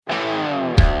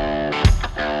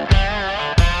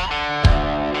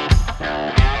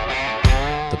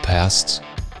past,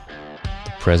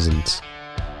 the present,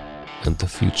 and the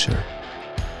future.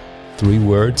 3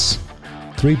 words,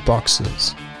 3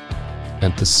 boxes,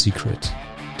 and the secret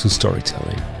to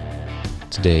storytelling.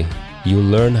 Today, you'll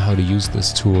learn how to use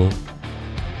this tool.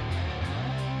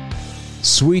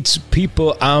 Sweet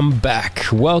people, I'm back.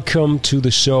 Welcome to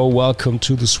the show. Welcome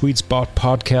to the Sweet Spot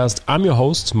podcast. I'm your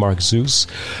host, Mark Zeus.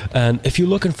 And if you're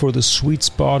looking for the sweet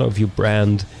spot of your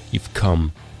brand, you've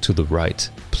come to the right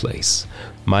place.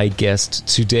 My guest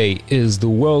today is the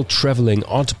world-traveling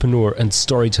entrepreneur and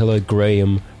storyteller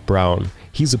Graham Brown.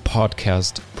 He's a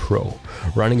podcast pro,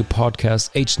 running a podcast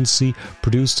agency,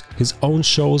 produced his own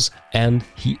shows, and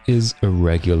he is a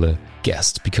regular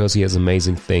guest because he has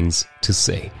amazing things to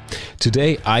say.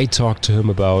 Today, I talked to him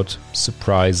about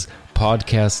surprise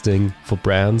podcasting for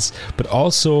brands, but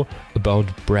also about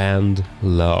brand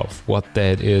love, what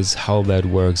that is, how that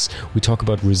works. We talk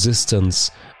about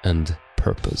resistance and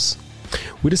purpose.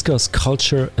 We discuss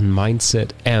culture and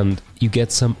mindset, and you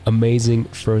get some amazing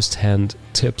first-hand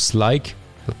tips like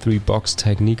the 3-box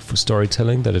technique for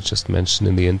storytelling that I just mentioned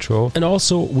in the intro. And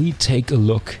also we take a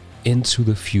look into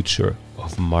the future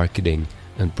of marketing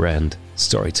and brand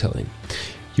storytelling.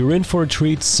 You're in for a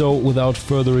treat, so without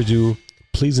further ado,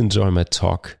 please enjoy my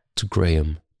talk to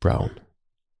Graham Brown.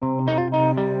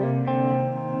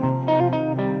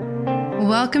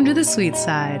 Welcome to the Sweet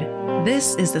Side.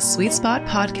 This is the Sweet Spot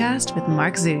podcast with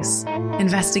Mark Zeus,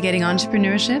 investigating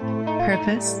entrepreneurship,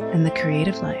 purpose, and the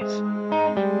creative life.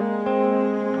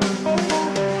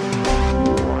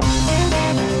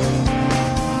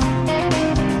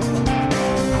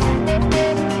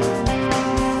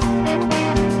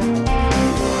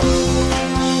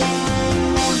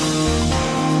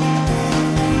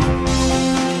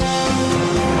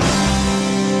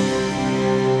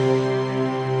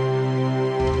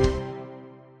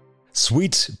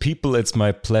 Sweet people, it's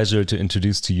my pleasure to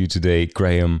introduce to you today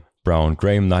Graham Brown.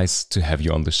 Graham, nice to have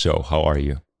you on the show. How are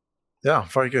you? Yeah,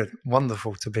 very good.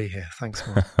 Wonderful to be here. Thanks,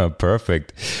 Mark.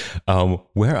 Perfect.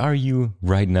 Where are you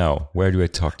right now? Where do I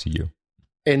talk to you?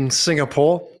 In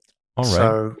Singapore. All right.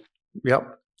 So,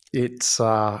 yep. It's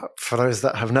for those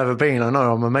that have never been. I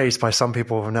know I'm amazed by some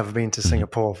people who have never been to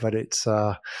Singapore, but it's,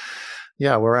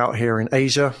 we're out here in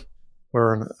Asia.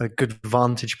 We're on a good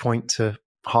vantage point to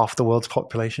half the world's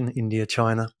population, India,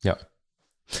 China. Yeah.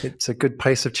 It's a good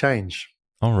pace of change.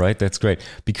 All right, that's great.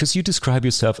 Because you describe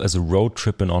yourself as a road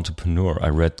trip and entrepreneur. I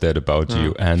read that about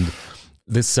you. And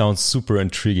this sounds super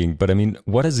intriguing. But I mean,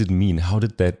 what does it mean? How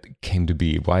did that came to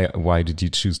be? Why did you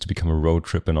choose to become a road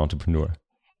trip and entrepreneur?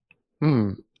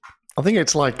 I think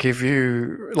it's like if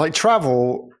you like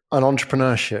travel and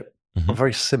entrepreneurship are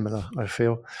very similar, I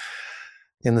feel,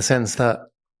 in the sense that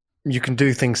you can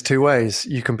do things 2 ways.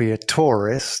 You can be a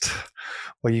tourist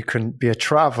or you can be a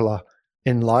traveler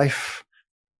in life.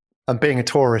 And being a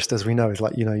tourist, as we know, is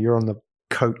like, you're on the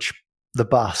coach, the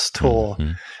bus tour.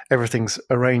 Everything's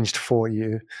arranged for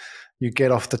you. You get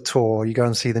off the tour, you go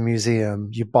and see the museum,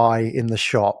 you buy in the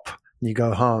shop, you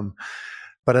go home.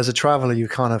 But as a traveler, you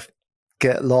kind of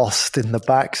get lost in the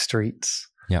back streets.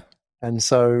 Yeah. And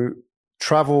so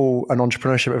travel and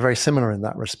entrepreneurship are very similar in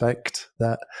that respect,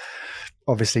 that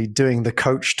obviously doing the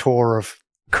coach tour of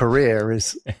career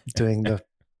is doing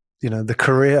the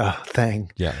career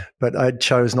thing. Yeah. But I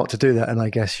chose not to do that. And I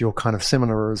guess you're kind of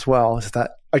similar as well, is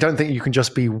that I don't think you can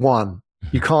just be one.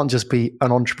 You can't just be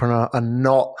an entrepreneur and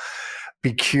not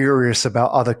be curious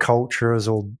about other cultures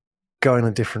or going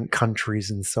to different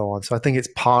countries and so on. So I think it's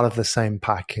part of the same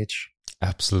package.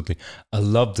 Absolutely. I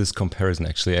love this comparison,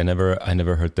 actually. I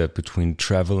never heard that between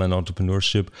travel and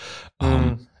entrepreneurship.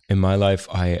 In my life,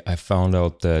 I found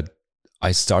out that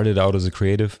I started out as a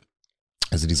creative,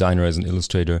 as a designer, as an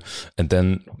illustrator, and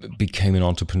then became an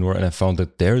entrepreneur. And I found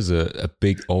that there's a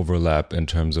big overlap in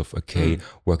terms of,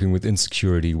 working with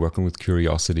insecurity, working with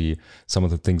curiosity, some of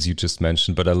the things you just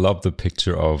mentioned. But I love the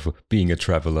picture of being a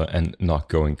traveler and not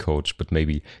going coach, but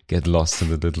maybe get lost in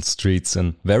the little streets,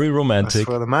 and very romantic. That's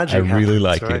where the magic happens, really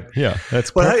like right? it. Yeah,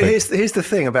 that's perfect. Well, here's the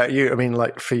thing about you. I mean,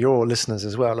 like for your listeners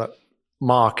as well, like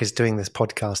Mark is doing this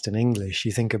podcast in English.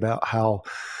 You think about how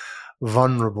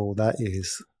vulnerable that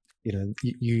is.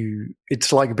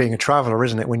 It's like being a traveler,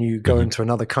 isn't it? When you go into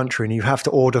another country and you have to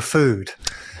order food.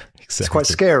 Exactly. It's quite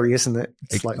scary, isn't it?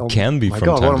 It's like, can be my from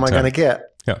God, time what am I going to get?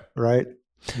 Yeah. Right.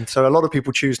 And so a lot of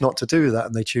people choose not to do that,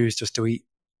 and they choose just to eat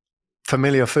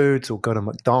familiar foods or go to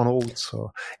McDonald's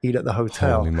or eat at the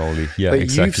hotel. Holy moly. Yeah, but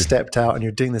exactly. You've stepped out and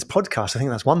you're doing this podcast. I think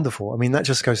that's wonderful. I mean, that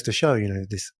just goes to show,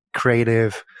 this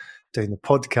creative, doing the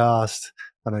podcast.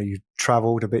 I know you've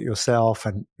traveled a bit yourself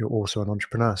and you're also an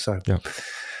entrepreneur. So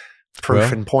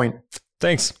proof in point.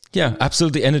 Thanks. Yeah,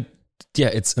 absolutely. And yeah,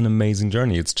 it's an amazing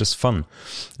journey. It's just fun.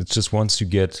 It's just once you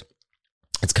get,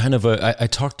 it's kind of I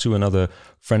talked to another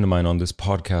friend of mine on this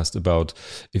podcast about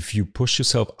if you push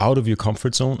yourself out of your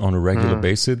comfort zone on a regular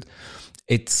basis,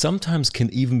 it sometimes can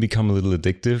even become a little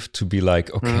addictive to be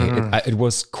like, okay, it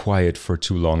was quiet for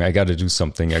too long. I got to do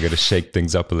something. I got to shake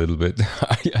things up a little bit.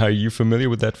 Are you familiar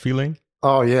with that feeling?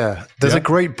 Oh, yeah. There's a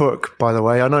great book, by the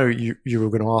way. I know you were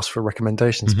going to ask for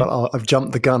recommendations, but I've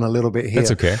jumped the gun a little bit here.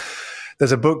 That's okay.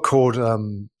 There's a book called,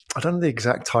 I don't know the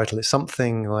exact title. It's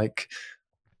something like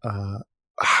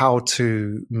How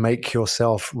to Make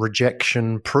Yourself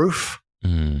Rejection Proof.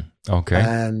 Okay.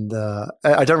 And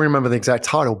I don't remember the exact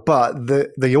title, but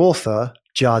the author,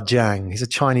 Jia Jiang, he's a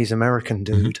Chinese American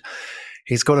dude.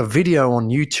 He's got a video on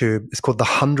YouTube. It's called The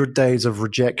 100 Days of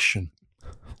Rejection.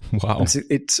 Wow.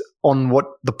 It's on what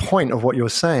the point of what you're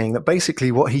saying, that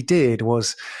basically what he did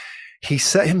was he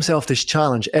set himself this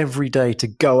challenge every day to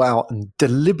go out and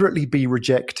deliberately be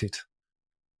rejected.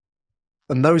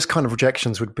 And those kind of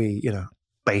rejections would be,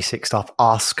 basic stuff.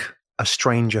 Ask a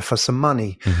stranger for some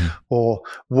money, or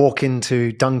walk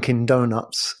into Dunkin'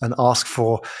 Donuts and ask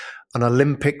for an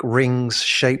Olympic rings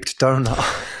shaped donut.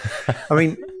 I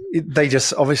mean, they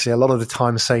just obviously a lot of the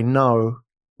time say no.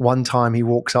 One time he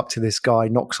walks up to this guy,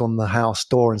 knocks on the house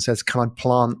door and says, "Can I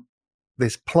plant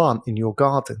this plant in your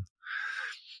garden?"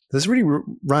 There's really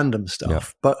random stuff. Yeah.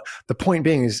 But the point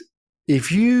being is,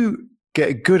 if you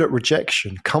get good at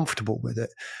rejection, comfortable with it,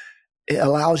 it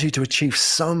allows you to achieve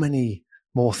so many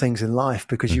more things in life,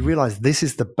 because you realize this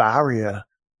is the barrier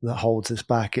that holds us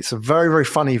back. It's a very, very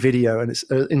funny video, and it's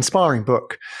an inspiring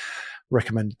book.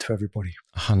 Recommended to everybody.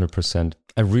 100%.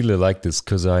 I really like this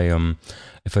because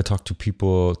if I talk to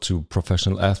people, to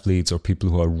professional athletes or people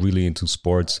who are really into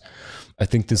sports, I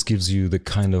think this gives you the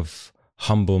kind of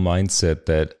humble mindset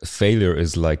that failure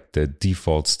is like the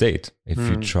default state. If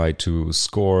you try to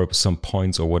score some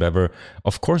points or whatever,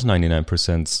 of course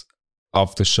 99%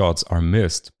 of the shots are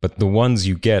missed, but the ones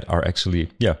you get are actually,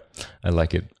 I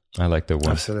like it. I like that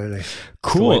one. Absolutely.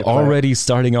 Cool. Already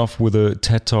starting off with a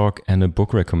TED Talk and a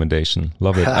book recommendation.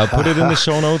 Love it. I'll put it in the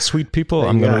show notes, sweet people.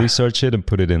 I'm going to research it and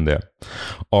put it in there.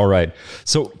 All right.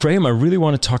 So, Graham, I really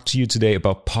want to talk to you today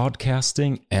about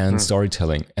podcasting and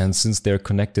storytelling. And since they're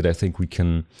connected, I think we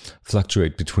can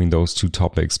fluctuate between those two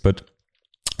topics. But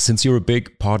since you're a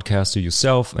big podcaster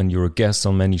yourself and you're a guest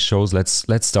on many shows,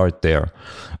 let's start there.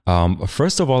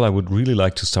 First of all, I would really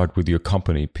like to start with your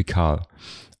company, Pikal,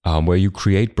 where you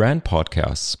create brand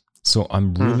podcasts. So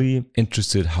I'm really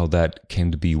interested how that came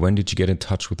to be. When did you get in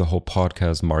touch with the whole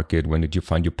podcast market? When did you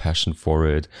find your passion for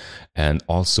it? And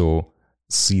also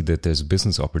see that there's a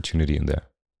business opportunity in there.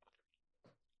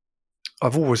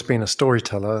 I've always been a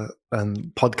storyteller,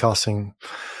 and podcasting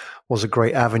was a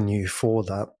great avenue for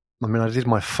that. I mean, I did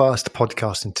my first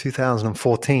podcast in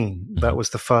 2014. That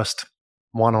was the first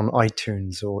one on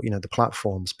iTunes or, the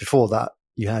platforms. Before that,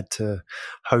 you had to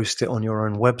host it on your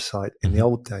own website in the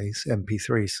old days,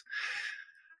 MP3s.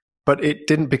 But it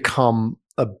didn't become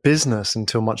a business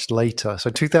until much later. So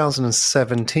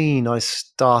 2017, I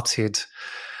started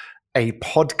a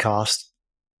podcast.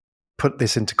 Put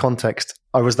this into context.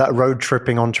 I was that road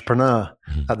tripping entrepreneur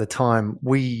at the time.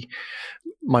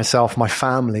 Myself, my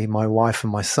family, my wife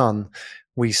and my son,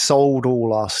 we sold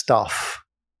all our stuff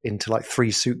into like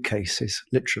 3 suitcases,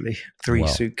 literally 3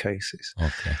 suitcases,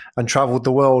 and traveled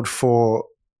the world for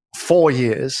 4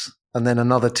 years. And then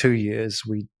another 2 years,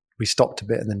 we stopped a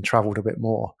bit and then traveled a bit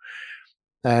more.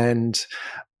 And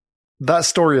that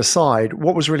story aside,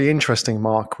 what was really interesting,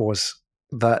 Mark, was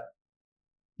that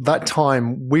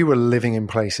time we were living in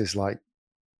places like,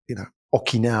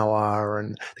 Okinawa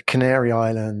and the Canary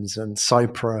Islands and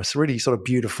Cyprus, really sort of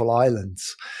beautiful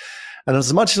islands. And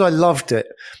as much as I loved it,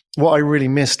 what I really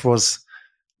missed was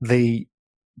the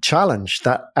challenge,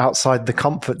 that outside the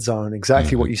comfort zone,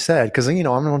 exactly what you said. Because, I'm an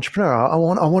entrepreneur. I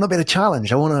want a bit of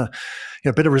challenge. I want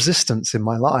a bit of resistance in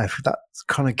my life. That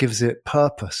kind of gives it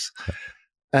purpose.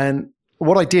 And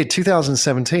what I did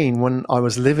 2017, when I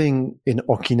was living in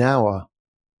Okinawa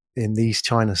in the East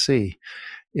China Sea,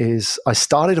 is I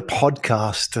started a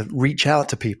podcast to reach out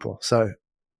to people. So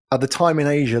at the time in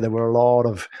Asia, there were a lot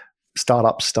of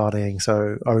startups starting.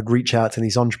 So I would reach out to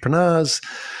these entrepreneurs.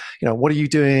 What are you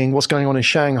doing? What's going on in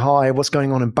Shanghai? What's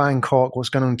going on in Bangkok? What's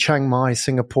going on in Chiang Mai,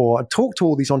 Singapore? I'd talk to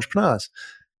all these entrepreneurs.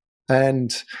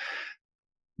 And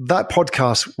that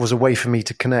podcast was a way for me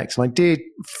to connect. And I did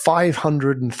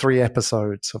 503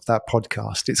 episodes of that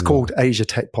podcast. It's called Asia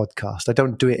Tech Podcast. I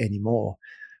don't do it anymore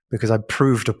because I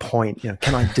proved a point.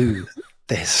 Can I do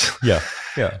this? Yeah.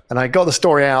 And I got the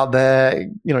story out there,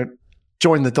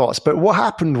 join the dots. But what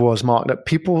happened was, Mark, that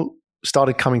people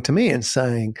started coming to me and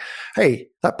saying, hey,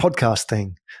 that podcast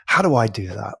thing, how do I do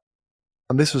that?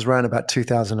 And this was around about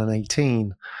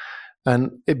 2018.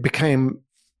 And it became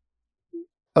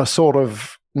a sort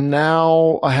of,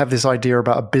 now I have this idea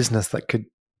about a business that could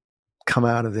come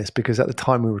out of this, because at the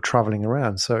time we were traveling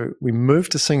around. So we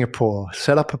moved to Singapore,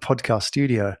 set up a podcast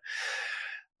studio.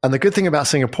 And the good thing about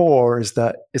Singapore is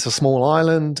that it's a small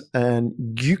island, and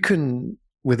you can,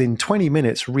 within 20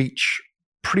 minutes, reach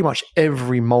pretty much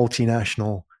every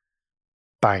multinational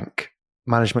bank,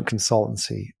 management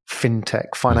consultancy,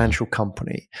 fintech, financial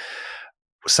company,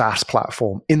 SaaS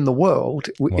platform in the world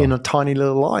in a tiny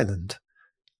little island.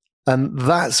 And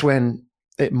that's when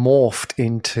it morphed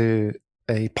into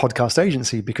a podcast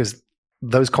agency, because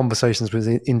those conversations with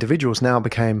individuals now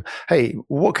became, hey,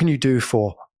 what can you do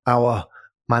for our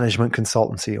management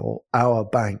consultancy or our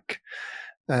bank?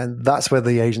 And that's where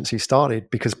the agency started,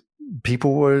 because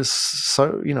people were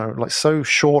so, so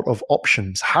short of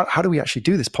options. How do we actually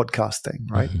do this podcast thing,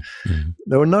 right? Mm-hmm.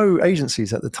 There were no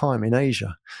agencies at the time in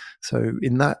Asia. So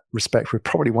in that respect, we're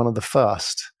probably one of the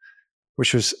first,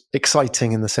 which was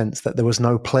exciting in the sense that there was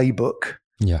no playbook,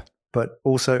 but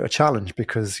also a challenge,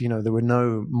 because, there were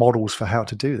no models for how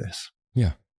to do this.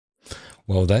 Yeah.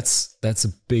 Well, that's a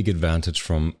big advantage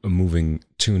from moving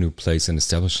to a new place and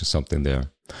establishing something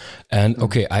there. And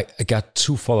okay, I got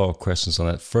 2 follow-up questions on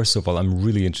that. First of all, I'm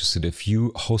really interested if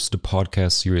you host a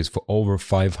podcast series for over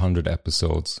 500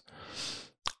 episodes.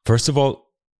 First of all,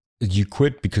 you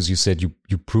quit because you said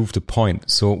you proved a point.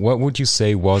 So what would you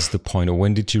say was the point, or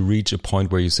when did you reach a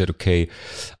point where you said, okay,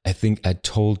 I think I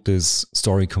told this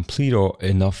story complete, or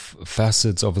enough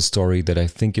facets of a story that I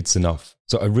think it's enough?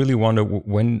 So I really wonder,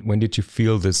 when did you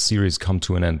feel this series come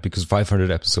to an end? Because 500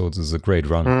 episodes is a great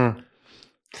run.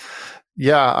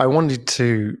 Yeah, I wanted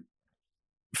to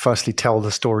firstly tell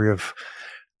the story of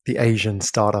the Asian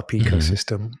startup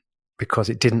ecosystem, because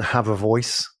it didn't have a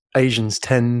voice. Asians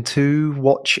tend to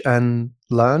watch and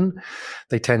learn.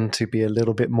 They tend to be a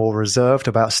little bit more reserved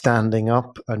about standing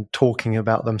up and talking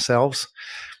about themselves.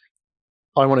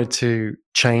 I wanted to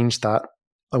change that.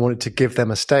 I wanted to give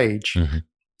them a stage.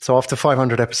 So after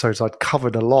 500 episodes, I'd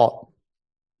covered a lot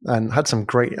and had some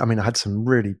I had some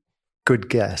really good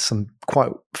guests, some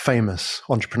quite famous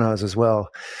entrepreneurs as well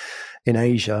in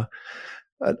Asia.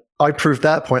 I proved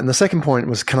that point. And the second point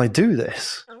was, can I do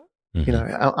this?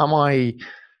 Am I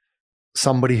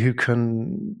somebody who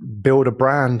can build a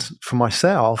brand for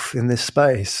myself in this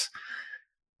space?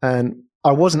 And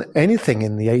I wasn't anything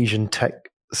in the Asian tech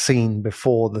scene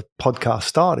before the podcast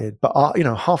started. But,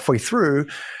 halfway through,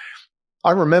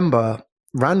 I remember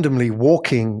randomly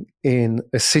walking in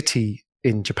a city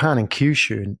in Japan, in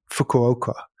Kyushu, in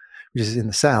Fukuoka, which is in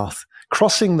the south,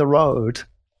 crossing the road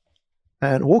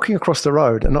and walking across the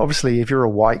road. And obviously, if you're a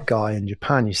white guy in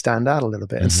Japan, you stand out a little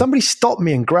bit. And somebody stopped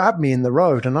me and grabbed me in the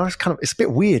road. And I was it's a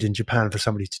bit weird in Japan for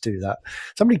somebody to do that.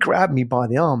 Somebody grabbed me by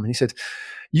the arm and he said,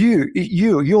 you're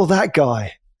that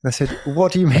guy. And I said,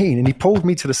 what do you mean? And he pulled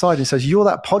me to the side and says, you're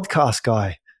that podcast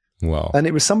guy. Wow. And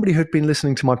it was somebody who'd been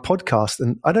listening to my podcast,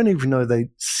 and I don't even know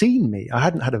they'd seen me. I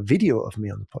hadn't had a video of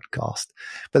me on the podcast,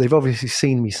 but they've obviously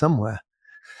seen me somewhere.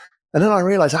 And then I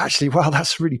realized, actually, wow,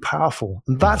 that's really powerful.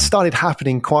 And that started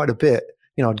happening quite a bit.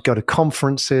 I'd go to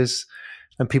conferences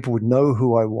and people would know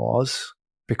who I was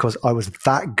because I was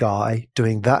that guy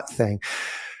doing that thing.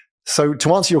 So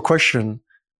to answer your question,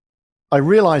 I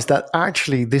realized that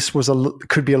actually this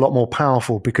could be a lot more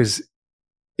powerful, because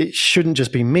it shouldn't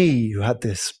just be me who had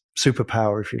this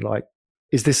superpower, if you like.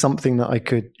 Is this something that I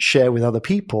could share with other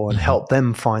people and help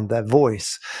them find their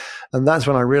voice? And that's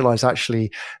when I realized,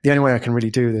 actually, the only way I can really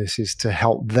do this is to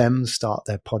help them start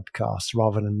their podcasts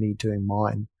rather than me doing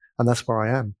mine. And that's where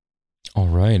I am. All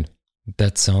right.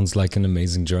 That sounds like an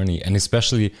amazing journey. And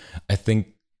especially, I think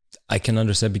I can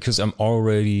understand, because I'm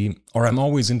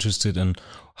always interested in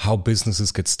how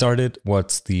businesses get started,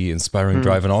 what's the inspiring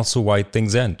drive, and also why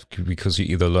things end, because you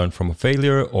either learn from a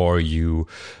failure or you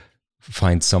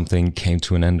find something came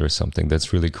to an end or something.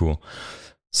 That's really cool.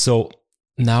 So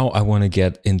now I want to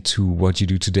get into what you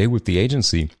do today with the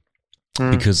agency,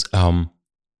 because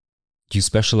you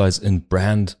specialize in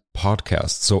brand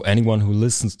podcasts. So anyone who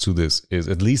listens to this is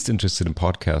at least interested in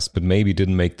podcasts, but maybe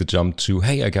didn't make the jump to,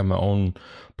 hey, I got my own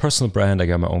personal brand, I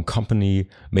got my own company.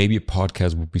 Maybe a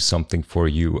podcast would be something for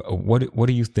you. What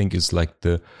do you think is like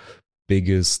the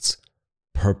biggest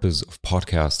purpose of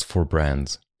podcast for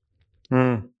brands?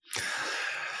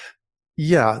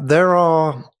 Yeah, there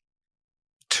are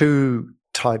 2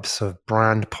 types of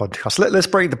brand podcasts. Let's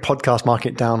break the podcast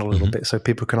market down a little bit so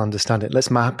people can understand it.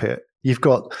 Let's map it. You've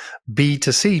got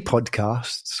B2C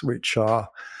podcasts, which are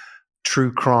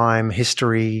true crime,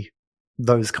 history,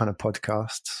 those kind of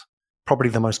podcasts. Probably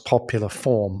the most popular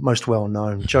form, most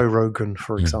well-known, Joe Rogan,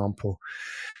 for example.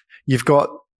 You've got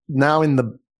now in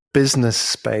the business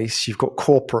space, you've got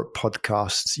corporate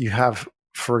podcasts. You have,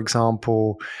 for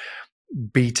example,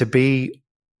 B2B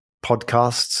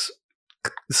podcasts,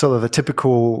 sort of a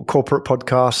typical corporate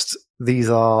podcast. These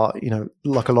are,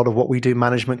 like a lot of what we do,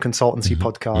 management consultancy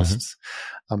podcasts,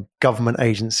 government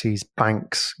agencies,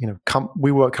 banks.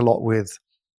 We work a lot with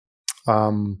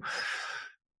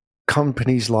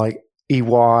companies like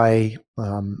EY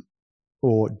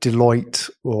or Deloitte,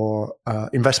 or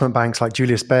investment banks like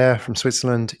Julius Baer from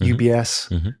Switzerland,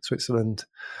 UBS, Switzerland,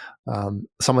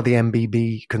 some of the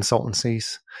MBB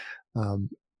consultancies,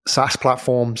 SaaS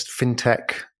platforms,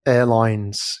 fintech,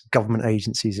 airlines, government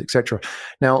agencies, etc.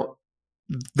 Now,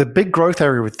 the big growth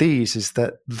area with these is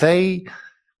that they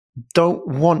don't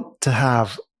want to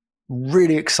have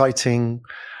really exciting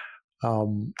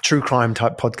true crime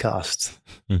type podcasts.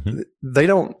 They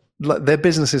don't. Their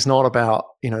business is not about,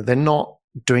 they're not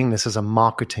doing this as a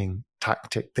marketing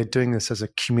tactic. They're doing this as a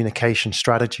communication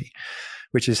strategy,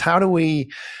 which is, how do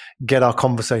we get our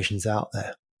conversations out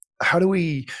there? How do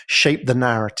we shape the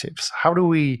narratives? How do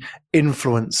we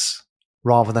influence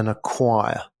rather than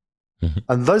acquire?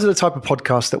 And those are the type of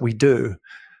podcasts that we do,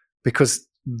 because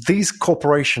these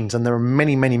corporations, and there are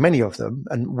many, many, many of them,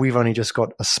 and we've only just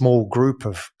got a small group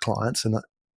of clients, and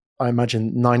I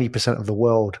imagine 90% of the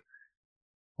world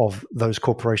of those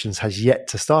corporations has yet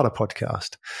to start a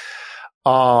podcast,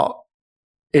 are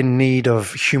in need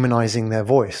of humanizing their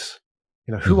voice.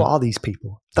 Who are these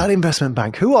people? That investment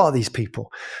bank, who are these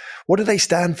people? What do they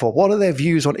stand for? What are their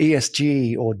views on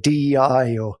ESG or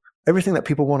DEI or everything that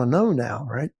people want to know now,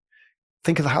 right?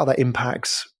 Think of how that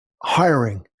impacts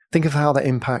hiring. Think of how that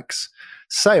impacts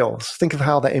sales. Think of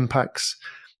how that impacts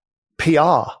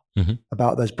PR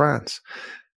about those brands.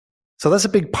 So that's a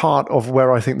big part of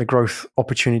where I think the growth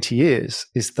opportunity is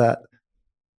that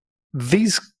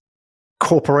these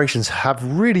corporations have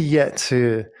really yet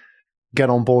to get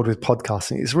on board with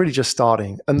podcasting. It's really just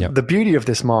starting. And the beauty of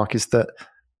this, Mark, is that,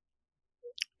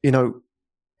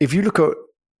 if you look at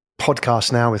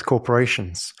podcasts now with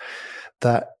corporations,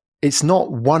 that it's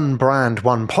not one brand,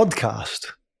 one podcast.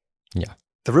 Yeah.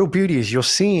 The real beauty is you're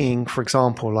seeing, for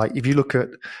example, like if you look at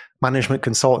management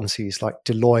consultancies like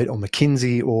Deloitte or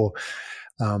McKinsey or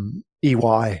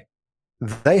EY,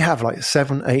 they have like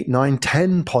 7, 8, 9,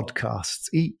 10 podcasts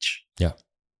each. Yeah.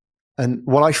 And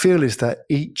what I feel is that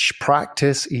each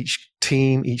practice, each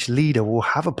team, each leader will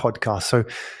have a podcast. So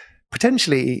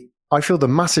potentially, I feel the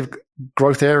massive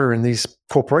growth area in these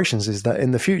corporations is that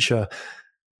in the future,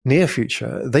 near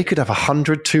future, they could have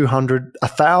 100, 200,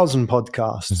 1,000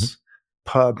 podcasts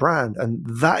per brand. And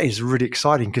that is really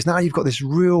exciting, because now you've got this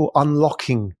real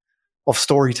unlocking of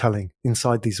storytelling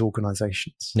inside these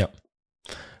organizations. Yeah.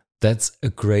 That's a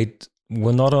great,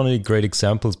 well, not only great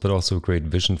examples, but also a great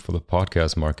vision for the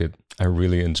podcast market. I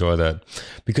really enjoy that,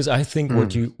 because I think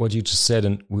what you just said,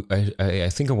 and I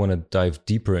think I want to dive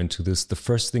deeper into this. The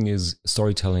first thing is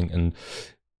storytelling and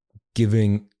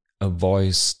giving a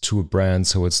voice to a brand,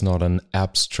 so it's not an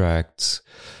abstract,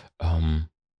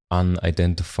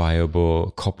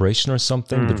 unidentifiable corporation or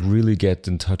something, but really get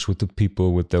in touch with the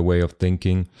people, with their way of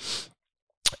thinking.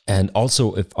 And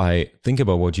also, if I think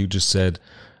about what you just said,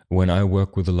 when I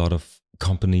work with a lot of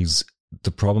companies,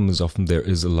 the problem is often there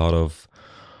is a lot of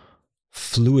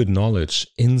fluid knowledge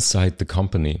inside the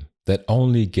company that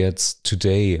only gets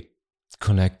today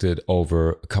connected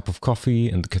over a cup of coffee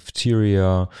in the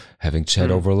cafeteria, having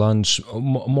chat over lunch,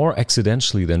 more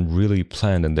accidentally than really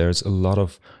planned. And there's a lot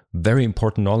of very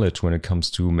important knowledge when it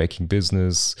comes to making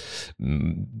business,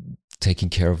 taking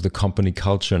care of the company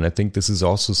culture. And I think this is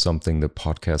also something that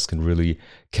podcasts can really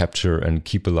capture and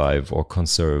keep alive or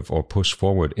conserve or push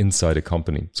forward inside a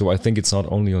company. So I think it's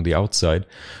not only on the outside,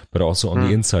 but also on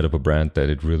the inside of a brand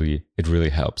that it really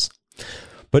helps.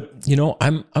 But,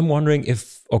 I'm wondering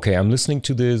if, okay, I'm listening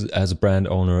to this as a brand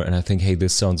owner and I think, hey,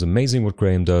 this sounds amazing what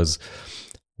Graham does.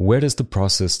 Where does the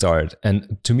process start?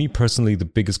 And to me personally, the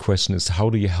biggest question is, how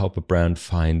do you help a brand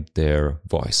find their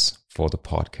voice for the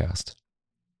podcast?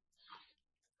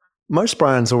 Most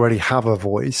brands already have a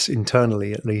voice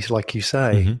internally, at least, like you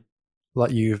say,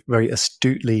 like you've very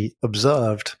astutely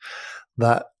observed,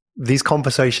 that these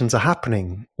conversations are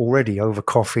happening already over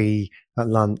coffee, at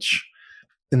lunch,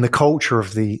 in the culture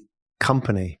of the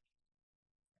company.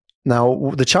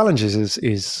 Now, the challenge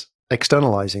is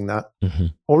externalizing that,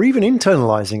 or even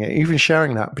internalizing it, even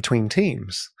sharing that between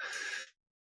teams.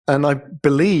 And I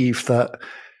believe that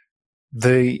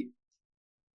the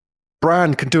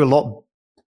brand can do a lot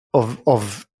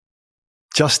of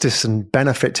justice and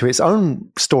benefit to its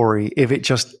own story if it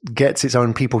just gets its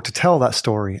own people to tell that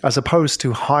story, as opposed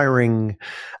to hiring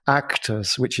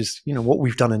actors, which is, what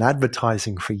we've done in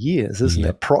advertising for years, isn't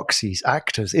it? Proxies,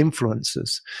 actors,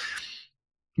 influencers.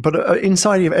 But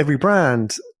inside of every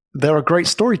brand, there are great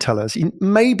storytellers.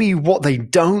 Maybe what they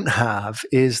don't have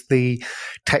is the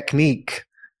technique,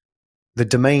 the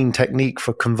domain technique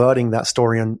for converting that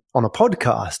story on a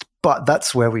podcast. But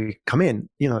that's where we come in.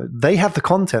 They have the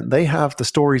content, they have the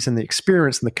stories and the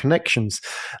experience and the connections.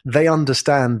 They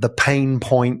understand the pain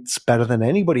points better than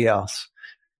anybody else.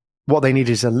 What they need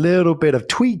is a little bit of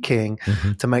tweaking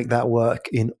to make that work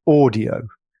in audio.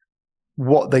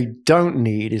 What they don't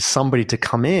need is somebody to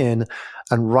come in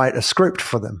and write a script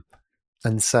for them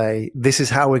and say, this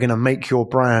is how we're going to make your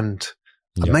brand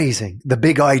amazing. The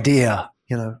big idea,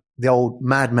 the old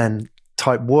Mad Men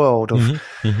type world of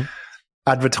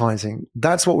advertising.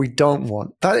 That's what we don't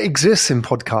want. That exists in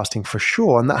podcasting for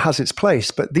sure, and that has its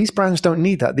place. But these brands don't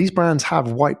need that. These brands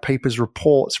have white papers,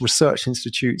 reports, research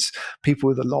institutes, people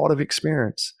with a lot of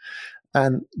experience,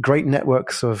 and great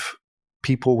networks of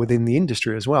people within the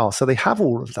industry as well. So they have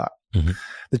all of that.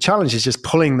 The challenge is just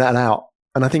pulling that out,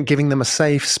 and I think giving them a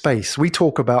safe space. We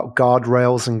talk about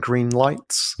guardrails and green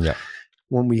lights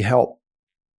when we help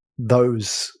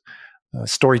those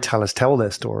storytellers tell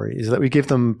their story, is that we give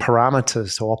them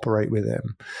parameters to operate within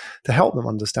to help them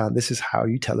understand this is how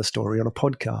you tell a story on a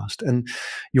podcast. And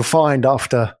you'll find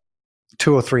after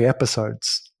 2 or 3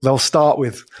 episodes, they'll start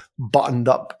with buttoned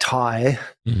up tie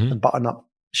and button up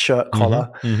shirt collar.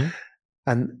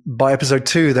 And by episode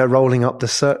 2, they're rolling up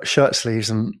the shirt sleeves.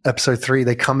 And episode 3,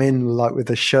 they come in like with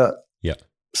the shirt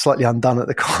slightly undone at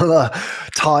the collar,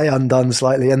 tie undone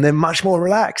slightly, and they're much more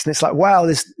relaxed. And it's like, wow,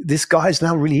 this guy's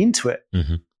now really into it.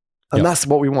 And that's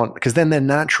what we want, because then they're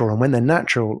natural. And when they're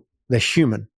natural, they're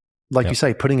human. Like you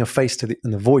say, putting a face and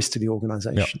the voice to the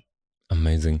organization.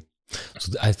 Amazing.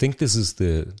 So I think this is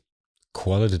the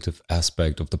qualitative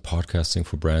aspect of the podcasting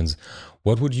for brands.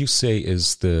 What would you say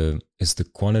is the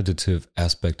quantitative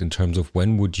aspect in terms of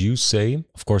when would you say,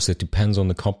 of course it depends on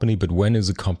the company, but when is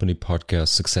a company podcast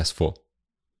successful?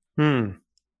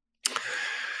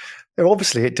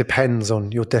 Obviously, it depends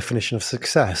on your definition of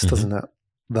success, doesn't it?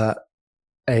 That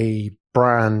a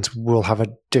brand will have a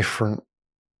different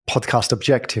podcast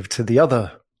objective to the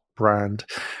other brand.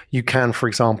 You can, for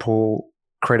example,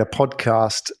 create a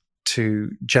podcast to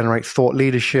generate thought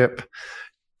leadership,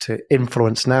 to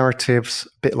influence narratives,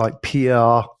 a bit like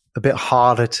PR, a bit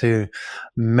harder to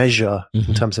measure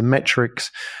in terms of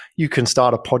metrics. You can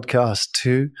start a podcast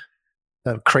to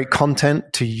create content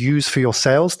to use for your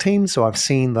sales team. So I've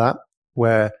seen that,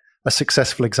 where a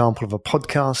successful example of a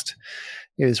podcast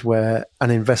is where an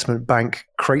investment bank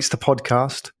creates the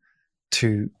podcast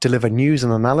to deliver news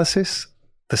and analysis.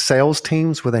 The sales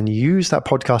teams will then use that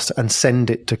podcast and send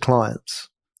it to clients.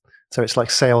 So it's like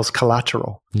sales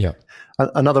collateral.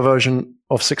 Another version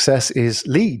of success is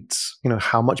leads.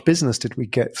 How much business did we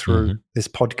get through this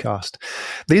podcast?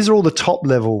 These are all the top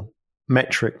level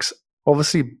metrics.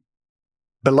 Obviously,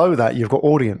 below that, you've got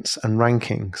audience and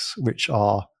rankings, which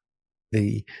are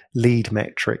the lead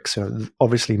metrics. So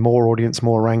obviously, more audience,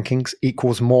 more rankings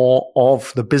equals more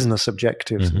of the business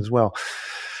objectives as well.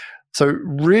 So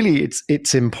really,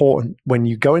 it's important when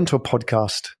you go into a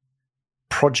podcast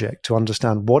project to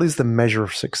understand what is the measure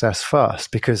of success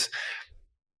first, because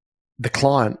the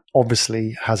client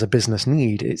obviously has a business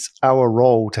need. It's our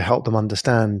role to help them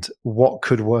understand what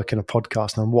could work in a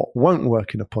podcast and what won't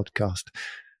work in a podcast.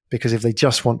 Because if they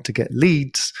just want to get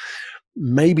leads,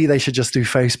 maybe they should just do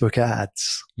Facebook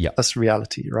ads. That's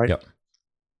reality, right?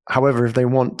 However, if they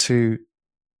want to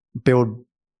build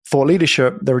thought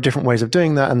leadership, there are different ways of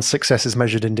doing that, and success is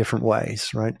measured in different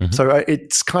ways, right? So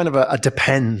it's kind of a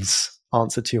depends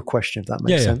answer to your question, if that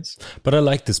makes sense. But I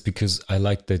like this because I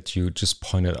like that you just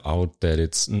pointed out that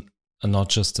it's not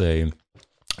just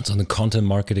it's on the content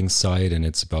marketing side, and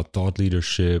it's about thought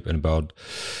leadership and about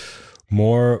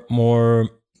more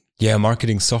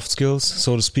marketing soft skills,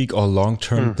 so to speak, or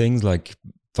long-term things like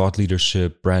thought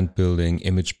leadership, brand building,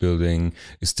 image building,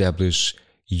 establish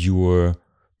your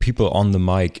people on the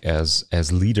mic as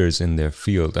leaders in their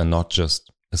field and not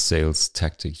just a sales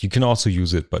tactic. You can also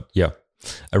use it, but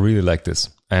I really like this.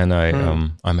 And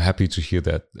I'm happy to hear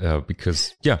that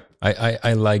because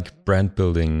I like brand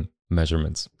building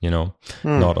measurements,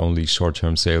 not only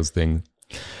short-term sales thing.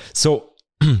 So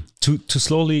to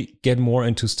slowly get more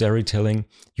into storytelling,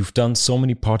 you've done so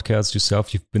many podcasts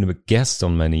yourself. You've been a guest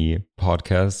on many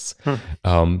podcasts.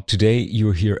 Today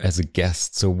you're here as a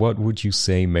guest. So what would you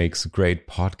say makes a great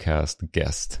podcast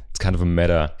guest? It's kind of a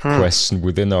meta question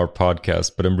within our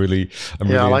podcast, but I'm really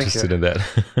interested in that.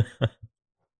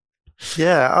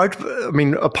 Yeah, I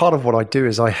mean, a part of what I do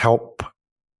is I help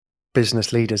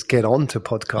business leaders get onto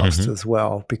podcasts as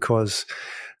well, because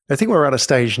I think we're at a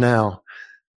stage now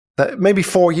that maybe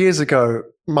 4 years ago,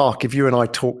 Mark, if you and I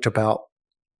talked about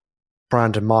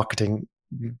brand and marketing,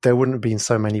 there wouldn't have been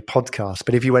so many podcasts.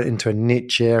 But if you went into a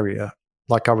niche area,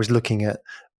 like I was looking at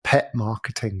pet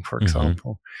marketing, for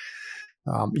example,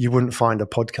 you wouldn't find a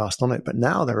podcast on it. But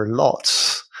now there are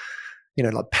lots,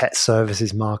 like pet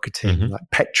services marketing, like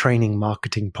pet training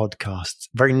marketing podcasts,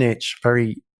 very niche,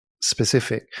 very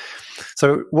specific.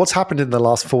 So what's happened in the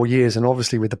last 4 years, and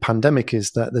obviously with the pandemic,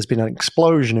 is that there's been an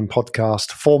explosion in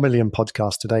podcast, 4 million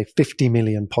podcasts today, 50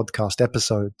 million podcast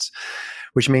episodes,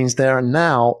 which means there are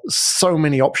now so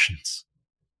many options.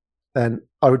 And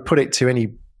I would put it to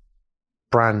any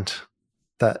brand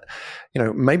that,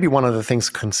 maybe one of the things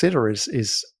to consider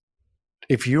is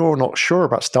if you're not sure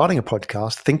about starting a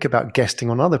podcast, think about guesting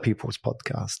on other people's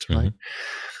podcasts, right?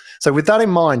 So with that in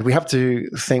mind, we have to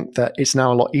think that it's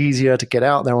now a lot easier to get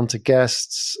out there onto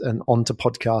guests and onto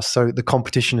podcasts. So the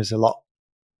competition is a lot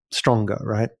stronger,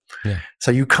 right? Yeah.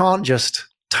 So you can't just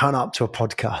turn up to a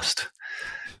podcast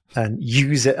and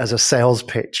use it as a sales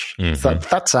pitch. So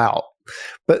that's out.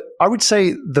 But I would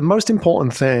say the most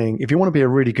important thing, if you want to be a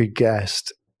really good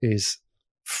guest, is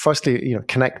firstly,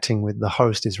 connecting with the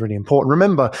host is really important.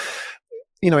 Remember,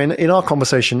 in our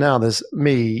conversation now, there's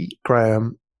me,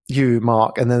 Graham, you,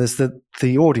 Mark, and then there's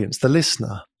the audience, the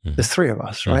listener. There's three of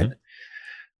us, right?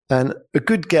 And a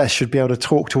good guest should be able to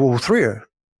talk to all three,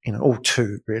 all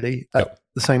two really at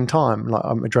the same time. Like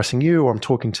I'm addressing you or I'm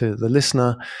talking to the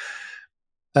listener.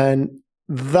 And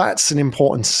that's an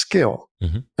important skill.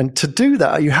 And to do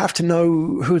that, you have to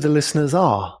know who the listeners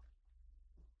are.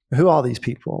 Who are these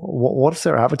people? What's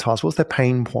their avatars? What's their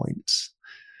pain points?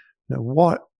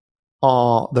 What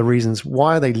are the reasons?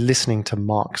 Why are they listening to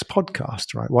Mark's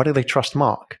podcast, right? Why do they trust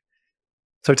Mark?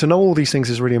 So to know all these things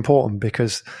is really important,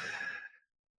 because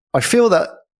I feel that,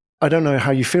 I don't know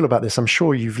how you feel about this. I'm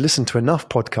sure you've listened to enough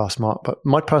podcasts, Mark, but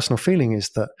my personal feeling is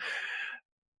that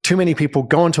too many people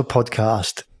go into a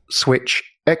podcast, switch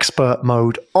expert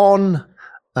mode on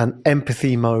and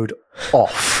empathy mode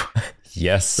off.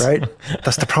 Yes. Right?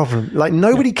 That's the problem. Like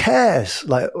nobody cares.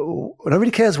 Like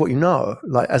nobody cares what you know.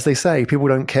 Like as they say, people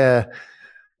don't care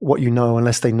what you know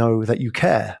unless they know that you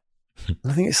care. And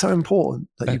I think it's so important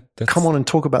that you come on and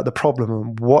talk about the problem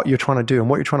and what you're trying to do and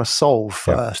what you're trying to solve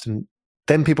first. And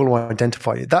then people will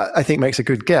identify you. That I think makes a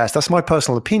good guest. That's my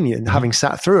personal opinion, having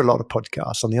sat through a lot of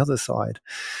podcasts on the other side.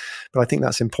 But I think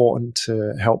that's important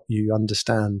to help you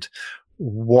understand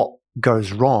what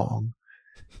goes wrong.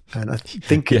 And I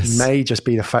think it may just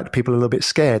be the fact that people are a little bit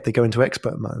scared. They go into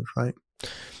expert mode, right?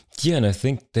 Yeah, and I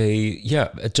think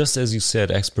just as you said,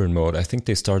 expert mode, I think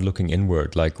they start looking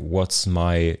inward, like what's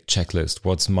my checklist?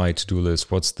 What's my to-do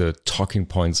list? What's the talking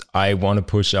points I want to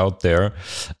push out there?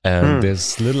 And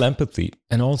there's little empathy.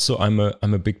 And also I'm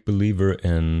a big believer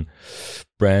in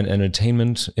brand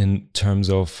entertainment in terms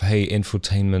of, hey,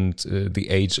 infotainment, the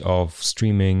age of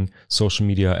streaming, social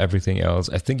media, everything else.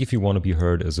 I think if you want to be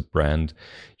heard as a brand,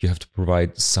 you have to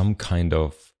provide some kind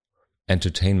of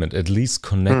entertainment, at least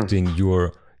connecting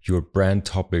your brand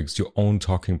topics, your own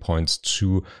talking points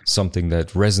to something that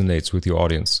resonates with your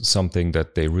audience, something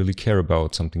that they really care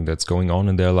about, something that's going on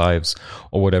in their lives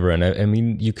or whatever. And I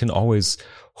mean, you can always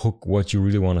hook what you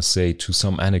really want to say to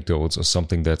some anecdotes or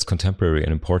something that's contemporary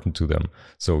and important to them.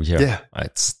 So I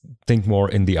think more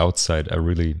in the outside. I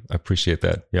really appreciate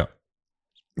that. Yeah.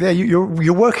 Yeah.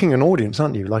 You're working an audience,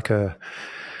 aren't you? Like a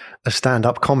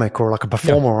stand-up comic or like a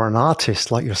performer or an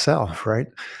artist like yourself, right?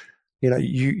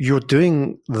 You're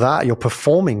doing that. You're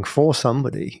performing for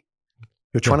somebody.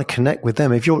 You're trying to connect with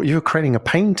them. If you're creating a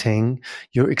painting,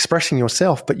 you're expressing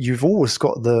yourself, but you've always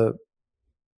got the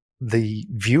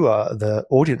viewer, the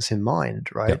audience in mind,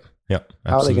 right? Yeah.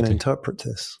 How are they going to interpret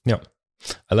this? Yeah.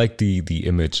 I like the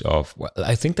image of,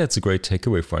 I think that's a great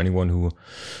takeaway for anyone who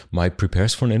might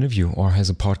prepares for an interview or has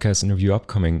a podcast interview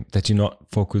upcoming, that you not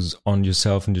focus on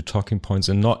yourself and your talking points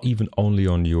and not even only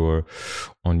on your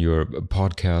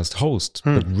podcast host,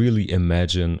 but really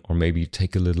imagine or maybe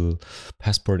take a little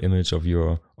passport image of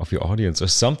your audience or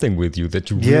something with you that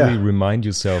you really remind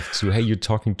yourself to, hey, you're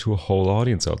talking to a whole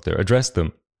audience out there, address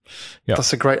them. Yeah.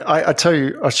 That's a great, I tell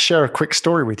you, I'll share a quick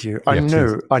story with you. I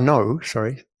know,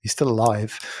 he's still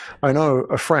alive. I know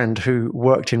a friend who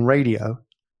worked in radio,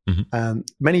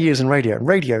 many years in radio. And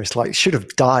radio is like, should have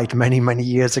died many, many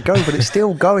years ago, but it's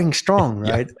still going strong,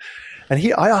 right?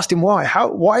 And I asked him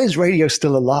why is radio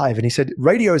still alive? And he said,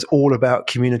 radio is all about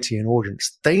community and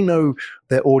audience. They know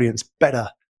their audience better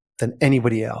than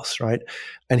anybody else, right?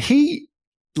 And he,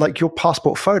 like your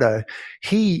passport photo,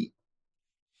 he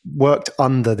worked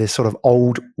under this sort of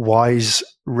old wise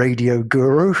radio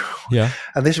guru. Yeah.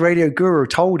 And this radio guru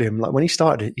told him, like when he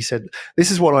started it, he said, this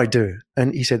is what I do.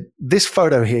 And he said, this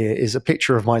photo here is a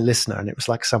picture of my listener. And it was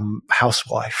like some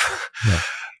housewife,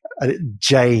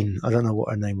 Jane. I don't know what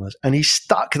her name was. And he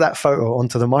stuck that photo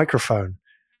onto the microphone.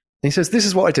 And he says, this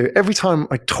is what I do. Every time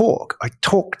I talk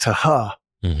to her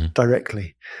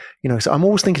directly. So I'm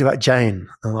always thinking about Jane.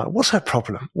 I'm like, what's her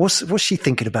problem? What's she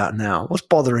thinking about now? What's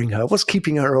bothering her? What's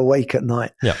keeping her awake at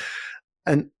night? Yeah.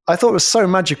 And I thought it was so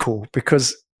magical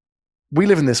because we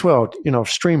live in this world, of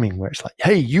streaming where it's like,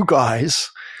 hey, you guys,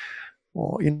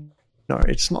 or,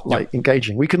 it's not like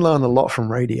engaging. We can learn a lot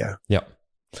from radio. Yeah.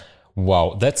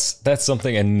 Wow. That's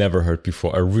something I never heard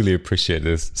before. I really appreciate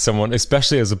this. Someone,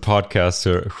 especially as a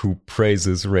podcaster who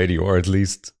praises radio, or at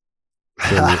least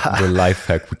the life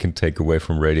hack we can take away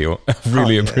from radio. I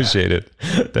really appreciate it.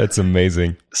 That's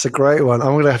amazing. It's a great one.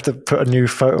 I'm going to have to put a new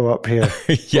photo up here.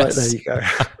 Yes. Right, there you go.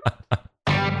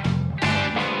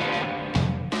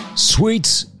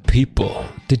 Sweet people.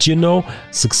 Did you know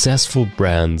successful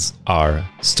brands are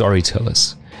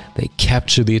storytellers? They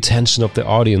capture the attention of their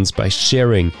audience by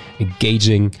sharing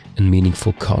engaging and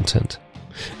meaningful content.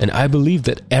 And I believe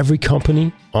that every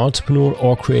company, entrepreneur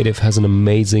or creative, has an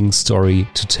amazing story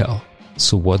to tell.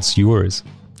 So what's yours?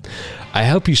 I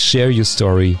help you share your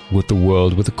story with the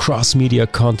world with a cross-media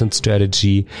content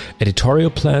strategy,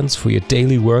 editorial plans for your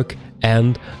daily work,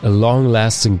 and a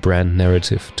long-lasting brand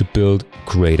narrative to build a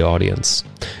great audience.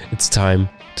 It's time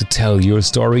to tell your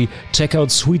story. Check out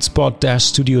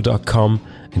sweetspot-studio.com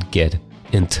and get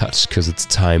in touch, because it's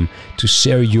time to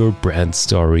share your brand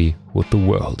story with the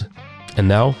world. And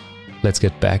now, let's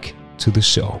get back to the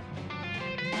show.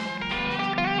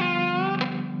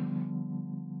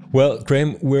 Well,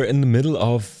 Graham, we're in the middle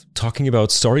of talking about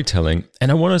storytelling,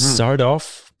 and I want to start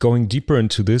off going deeper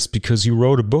into this because you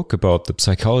wrote a book about the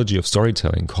psychology of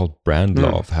storytelling called Brand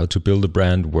Love, How to Build a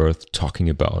Brand Worth Talking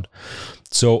About.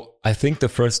 So I think the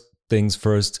first things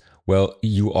first, well,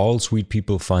 you all sweet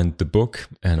people find the book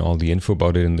and all the info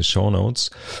about it in the show notes,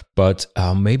 but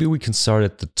maybe we can start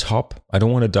at the top. I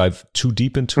don't want to dive too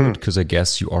deep into it because I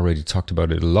guess you already talked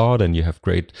about it a lot and you have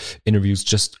great interviews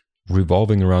just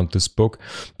revolving around this book.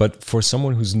 But for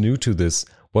someone who's new to this,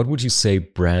 what would you say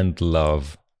brand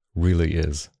love really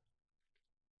is?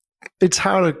 It's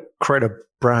how to create a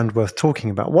brand worth talking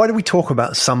about. Why do we talk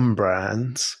about some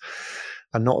brands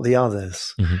and not the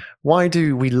others? Why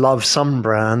do we love some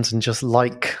brands and just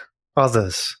like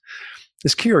others?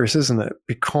 It's curious, isn't it?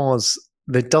 Because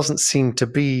there doesn't seem to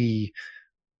be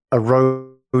a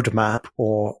roadmap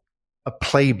or a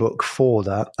playbook for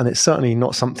that. And it's certainly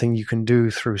not something you can do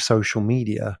through social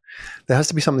media. There has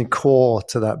to be something core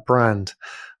to that brand.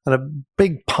 And a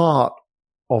big part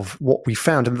of what we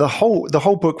found, and the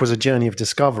whole book was a journey of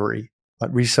discovery, like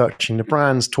researching the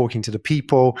brands, talking to the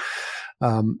people.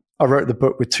 I wrote the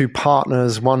book with two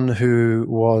partners, one who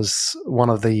was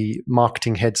one of the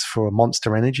marketing heads for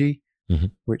Monster Energy,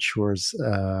 which was,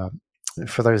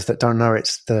 for those that don't know,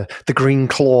 it's the Green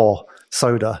Claw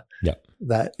soda. Yeah.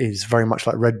 That is very much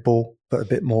like Red Bull, but a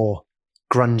bit more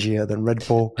grungier than Red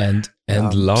Bull. And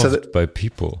loved by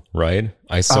people, right?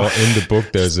 I saw in the book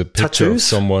there's a picture of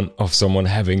someone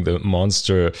having the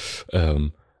Monster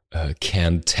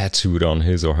can tattooed on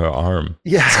his or her arm.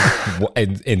 Yeah.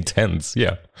 Intense.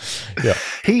 Yeah.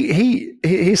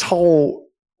 His whole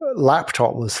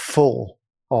laptop was full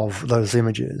of those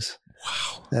images.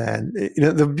 Wow. And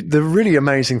the really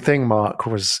amazing thing, Mark,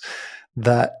 was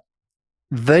that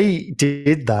they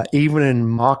did that even in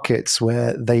markets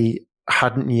where they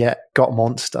hadn't yet got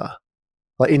Monster.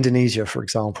 Like Indonesia, for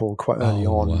example, quite early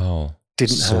on. Wow.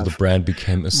 So the brand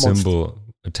became a symbol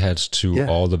attached to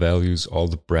all the values, all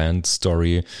the brand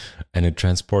story, and it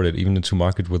transported even into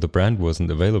market where the brand wasn't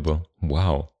available.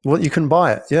 Wow. Well, you can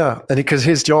buy it, yeah. And because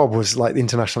his job was like the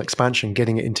international expansion,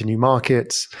 getting it into new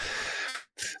markets.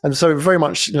 And so very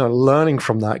much, learning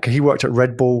from that, because he worked at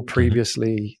Red Bull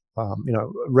previously.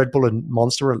 Red Bull and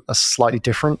Monster are slightly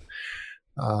different.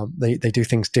 They do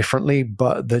things differently,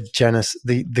 but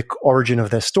the origin of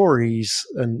their stories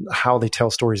and how they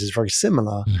tell stories is very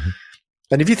similar.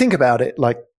 And if you think about it,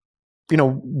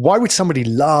 why would somebody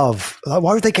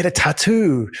why would they get a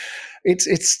tattoo?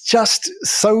 It's just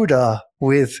soda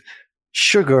with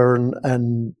sugar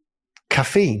and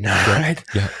caffeine, right?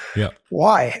 Yeah.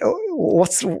 Why?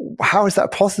 How is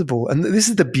that possible? And this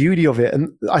is the beauty of it. And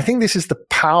I think this is the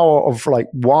power of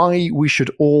why we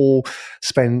should all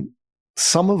spend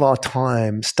some of our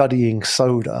time studying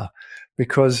soda,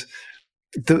 because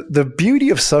the beauty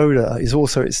of soda is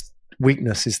also its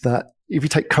weakness is that if you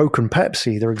take Coke and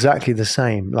Pepsi, they're exactly the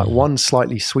same, one's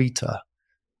slightly sweeter,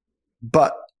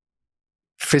 but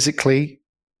physically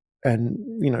and,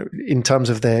 in terms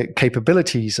of their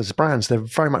capabilities as brands, they're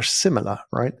very much similar,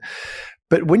 right?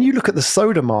 But when you look at the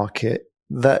soda market,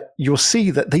 that you'll see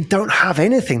that they don't have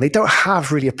anything. They don't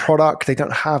have really a product. They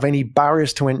don't have any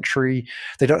barriers to entry.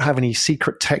 They don't have any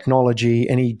secret technology,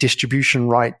 any distribution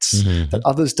rights that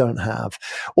others don't have.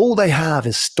 All they have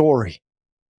is story.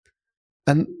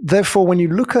 And therefore, when you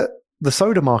look at the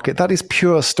soda market, that is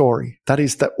pure story. That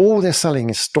is that all they're selling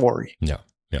is story. Yeah.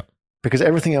 Because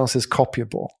everything else is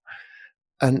copyable.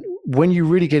 And when you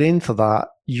really get into that,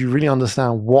 you really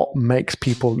understand what makes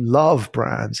people love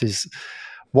brands is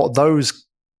what those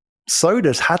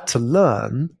sodas had to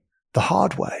learn the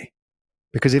hard way.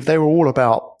 Because if they were all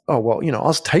about,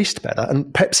 ours taste better, and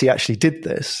Pepsi actually did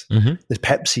this, the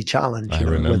Pepsi challenge. I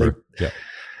remember.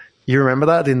 You remember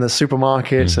that in the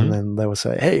supermarkets, and then they would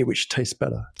say, hey, which tastes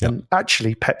better? Yep. And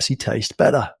actually, Pepsi tastes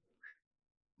better.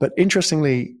 But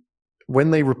interestingly,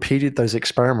 when they repeated those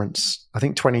experiments, I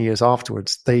think 20 years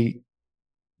afterwards,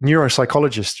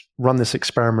 neuropsychologists run this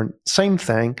experiment, same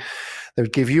thing. They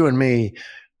would give you and me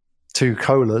 2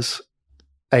 colas,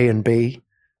 A and B,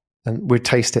 and we'd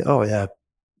taste it. Oh, yeah,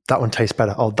 that one tastes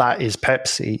better. Oh, that is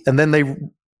Pepsi. And then they,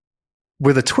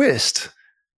 with a twist,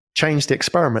 changed the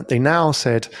experiment. They now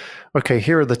said, okay,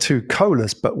 here are the 2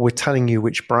 colas, but we're telling you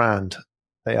which brand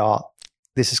they are.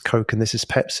 This is Coke and this is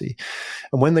Pepsi.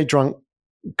 And when they drank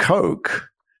Coke,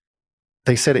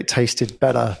 they said it tasted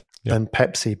better than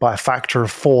Pepsi by a factor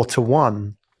of 4 to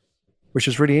 1, which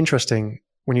is really interesting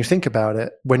when you think about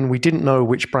it. When we didn't know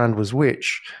which brand was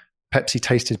which, Pepsi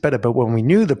tasted better. But when we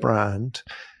knew the brand,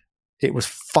 it was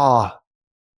far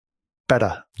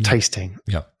better tasting,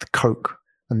 the Coke.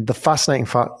 And the fascinating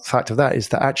fact of that is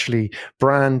that actually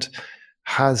brand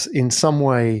has in some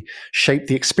way shaped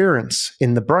the experience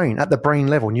in the brain, at the brain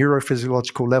level,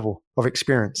 neurophysiological level of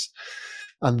experience.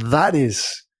 And that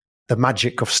is the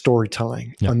magic of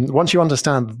storytelling. Yeah. And once you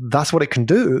understand that's what it can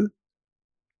do,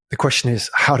 the question is,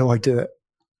 how do I do it?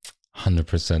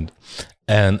 100%.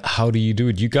 And how do you do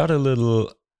it? You got a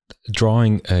little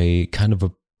drawing a kind of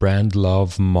a brand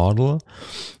love model,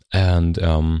 and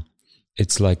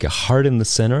it's like a heart in the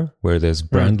center where there's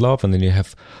brand love, and then you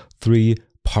have three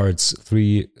parts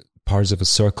of a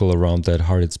circle around that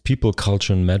heart. It's people,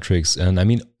 culture, and metrics. And I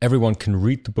mean, everyone can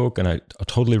read the book, and I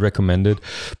totally recommend it.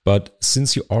 But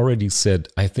since you already said,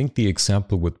 I think the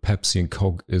example with Pepsi and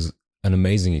Coke is an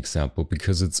amazing example,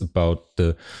 because it's about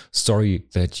the story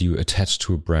that you attach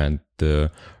to a brand, the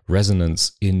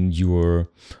resonance in your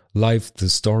life, the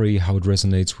story, how it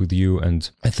resonates with you. And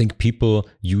I think people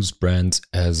use brands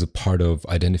as a part of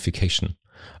identification.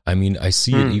 I mean, I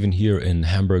see it even here in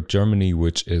Hamburg, Germany,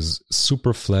 which is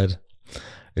super flat.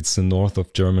 It's the north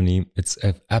of Germany. It's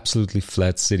an absolutely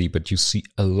flat city, but you see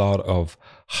a lot of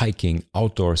hiking,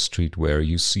 outdoor streetwear.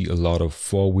 You see a lot of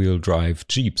four-wheel drive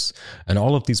Jeeps. And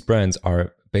all of these brands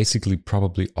are basically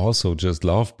probably also just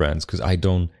love brands, because I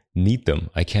don't need them.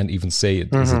 I can't even say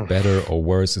is it better or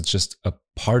worse. It's just a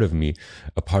part of me,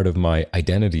 a part of my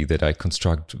identity that I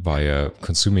construct via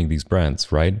consuming these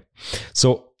brands, right?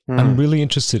 So I'm really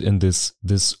interested in this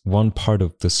one part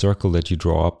of the circle that you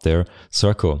draw up there,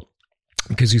 circle,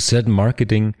 because you said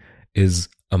marketing is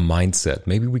a mindset.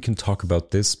 Maybe we can talk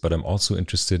about this, but I'm also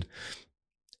interested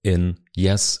in,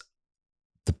 yes,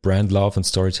 the brand love and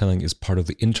storytelling is part of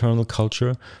the internal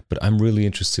culture, but I'm really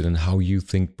interested in how you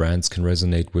think brands can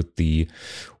resonate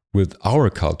with our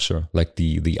culture, like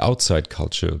the outside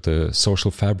culture, the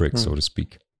social fabric, so to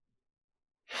speak.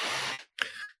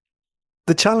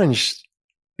 The challenge,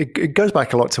 it goes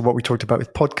back a lot to what we talked about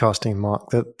with podcasting,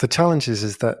 Mark. The challenge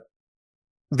is that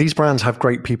these brands have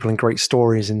great people and great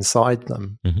stories inside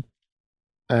them.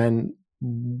 And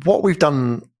what we've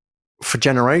done for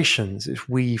generations is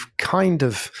we've kind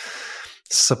of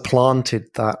supplanted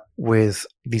that with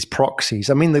these proxies.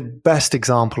 I mean, the best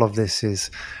example of this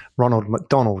is Ronald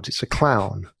McDonald. It's a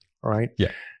clown, right?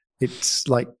 Yeah. It's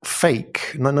like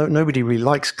fake. Nobody really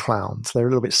likes clowns. They're a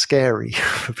little bit scary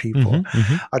for people.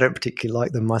 I don't particularly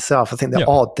like them myself. I think they're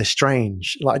odd. They're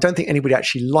strange. Like, I don't think anybody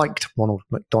actually liked Ronald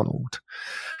McDonald.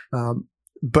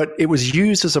 But it was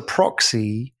used as a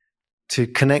proxy to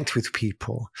connect with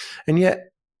people. And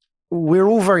yet we're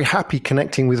all very happy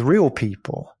connecting with real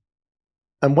people.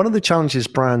 And one of the challenges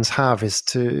brands have is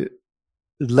to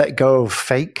let go of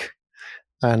fake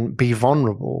and be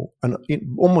vulnerable and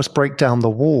almost break down the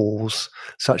walls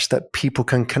such that people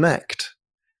can connect.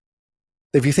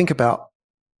 If you think about,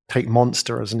 take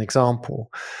Monster as an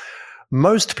example,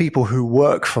 most people who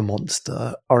work for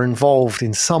Monster are involved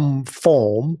in some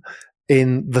form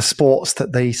in the sports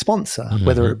that they sponsor,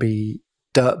 whether it be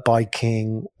dirt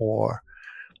biking or,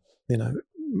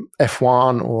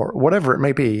 F1 or whatever it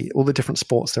may be, all the different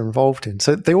sports they're involved in.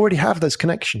 So they already have those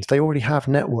connections. They already have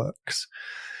networks.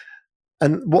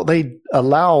 And what they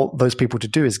allow those people to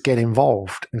do is get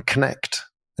involved and connect,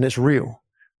 and it's real.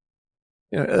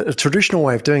 A traditional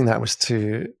way of doing that was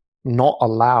to not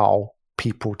allow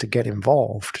people to get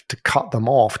involved, to cut them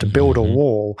off, to build a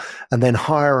wall, and then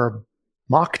hire a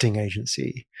marketing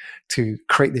agency to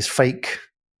create this fake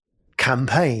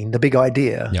campaign, the big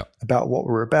idea about what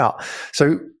we're about.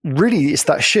 So really it's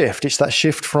that shift. It's that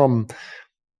shift from,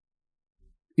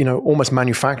 almost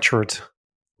manufactured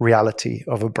reality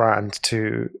of a brand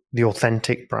to the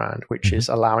authentic brand, which is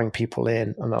allowing people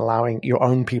in and allowing your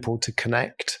own people to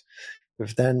connect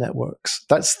with their networks.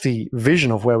 That's the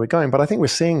vision of where we're going. But I think we're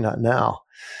seeing that now.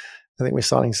 I think we're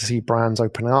starting to see brands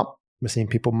open up. We're seeing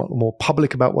people more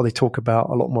public about what they talk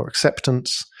about, a lot more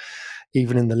acceptance,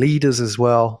 even in the leaders as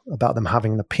well, about them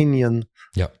having an opinion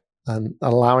and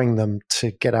allowing them to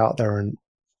get out there and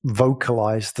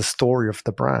vocalize the story of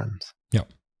the brand. Yeah.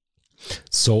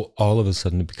 So all of a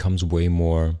sudden it becomes way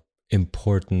more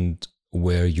important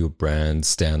where your brand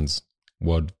stands,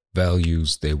 what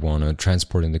values they want to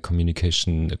transport in the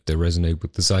communication, if they resonate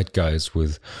with the zeitgeist,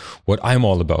 with what I'm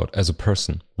all about as a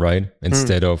person, right?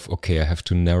 Instead of, okay, I have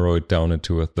to narrow it down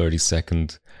into a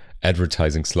 30-second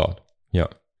advertising slot. Yeah.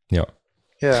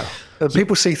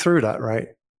 People see through that, right?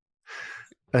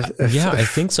 I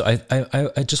think so.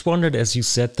 I just wondered, as you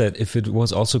said, that if it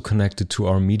was also connected to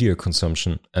our media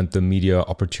consumption and the media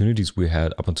opportunities we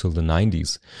had up until the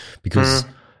 90s, because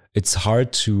it's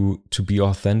hard to be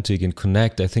authentic and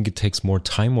connect. I think it takes more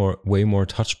time or way more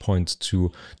touch points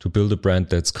to build a brand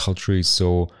that's culturally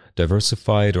so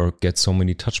diversified or get so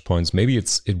many touch points. Maybe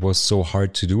it was so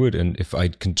hard to do it. And if I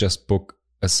can just book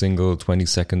a single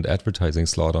 20-second advertising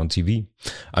slot on TV,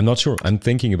 I'm not sure. I'm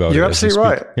thinking about it. You're absolutely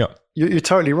right. Yeah. You're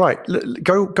totally right.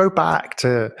 Go back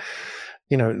to,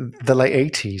 the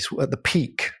late 80s at the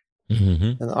peak.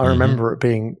 And I remember it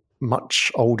being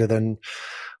much older than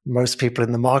most people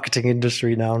in the marketing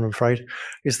industry now, I'm afraid,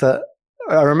 is that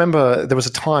I remember there was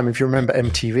a time, if you remember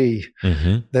MTV,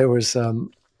 there was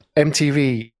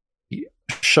MTV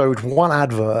showed one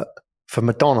advert for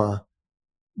Madonna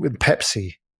with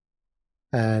Pepsi,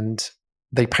 and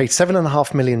they paid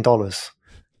 $7.5 million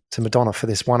to Madonna for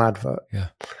this one advert. Yeah.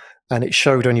 And it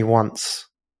showed only once.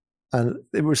 And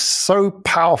it was so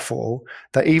powerful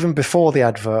that even before the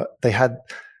advert, they had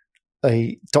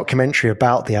a documentary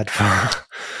about the advert.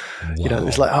 Wow. It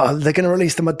was like, they're going to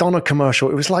release the Madonna commercial.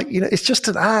 It was like, it's just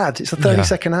an ad. It's a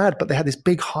 30-second ad, but they had this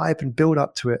big hype and build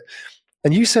up to it.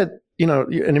 And you said,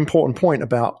 an important point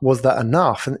about, was that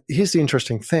enough? And here's the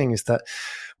interesting thing is that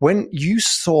when you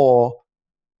saw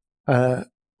an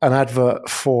advert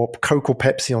for Coke or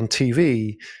Pepsi on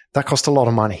TV, that cost a lot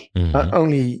of money.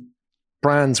 Only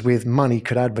brands with money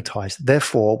could advertise.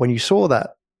 Therefore, when you saw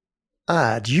that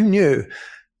ad, you knew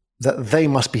that they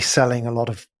must be selling a lot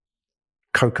of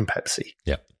Coke and Pepsi.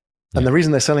 Yeah. And the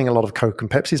reason they're selling a lot of Coke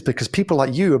and Pepsi is because people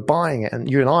like you are buying it, and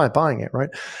you and I are buying it, right?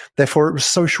 Therefore, it was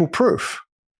social proof.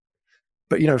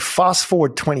 But, fast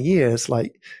forward 20 years,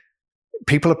 like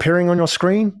people appearing on your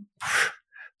screen,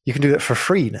 you can do that for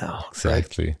free now.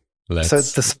 Exactly. Right? So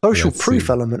the social proof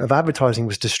element of advertising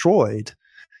was destroyed.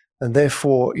 And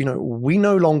therefore, we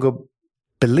no longer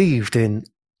believed in,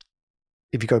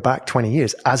 if you go back 20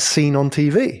 years, as seen on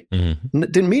TV. It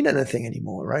didn't mean anything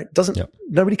anymore, right?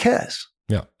 Nobody cares.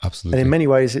 Yeah, absolutely. And in many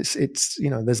ways, it's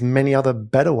there's many other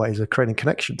better ways of creating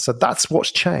connections. So that's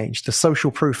what's changed, the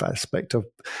social proof aspect of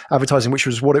advertising, which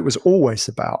was what it was always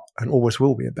about and always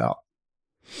will be about.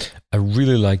 I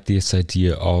really like this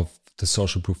idea of the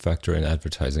social proof factor in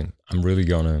advertising. I'm really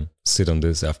going to sit on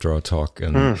this after our talk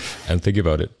and think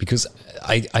about it, because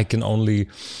I can only,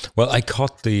 I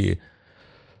caught the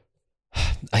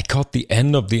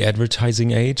end of the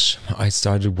advertising age. I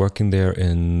started working there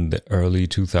in the early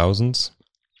 2000s.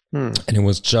 And it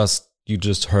was you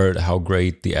just heard how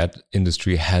great the ad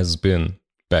industry has been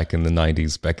back in the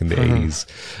 90s, back in the 80s.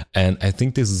 And I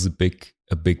think this is a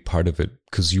big part of it,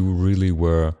 because you really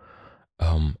were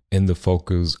in the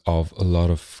focus of a lot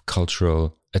of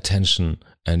cultural attention,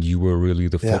 and you were really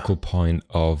the focal point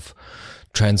of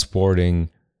transporting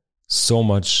so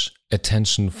much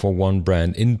attention for one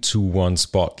brand into one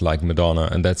spot like Madonna.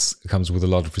 And that comes with a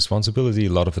lot of responsibility,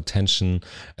 a lot of attention,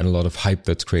 and a lot of hype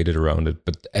that's created around it.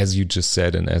 But as you just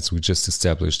said, and as we just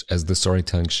established, as the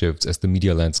storytelling shifts, as the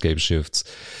media landscape shifts,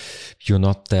 you're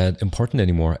not that important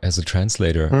anymore as a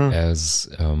translator, as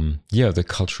the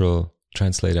cultural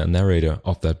translator and narrator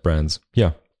of that brand.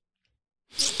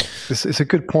 it's a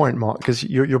good point, Mark, because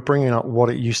you're bringing up what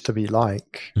it used to be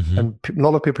like, and a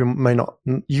lot of people may not.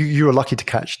 You were lucky to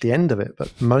catch the end of it,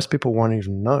 but most people won't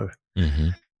even know.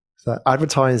 So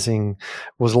advertising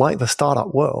was like the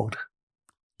startup world.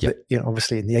 Yep.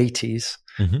 Obviously in the 80s,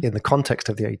 in the context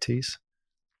of the 80s,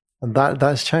 and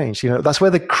that's changed. That's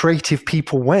where the creative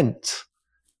people went,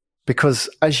 because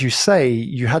as you say,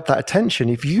 you had that attention.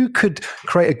 If you could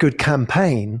create a good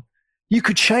campaign, you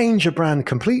could change a brand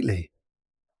completely.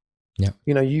 Yeah.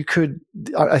 You could.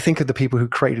 I think of the people who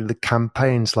created the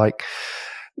campaigns, like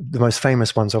the most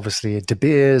famous ones, obviously, De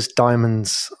Beers,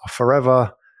 Diamonds Are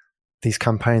Forever. These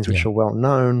campaigns, which are well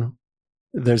known.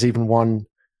 There's even one.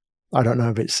 I don't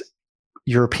know if it's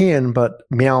European, but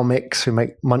Meow Mix, who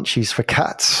make munchies for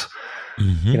cats.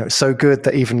 So good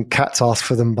that even cats ask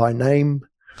for them by name.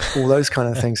 All those kind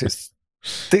of things. It's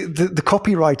the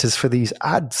copywriters for these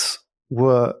ads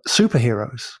were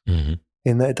superheroes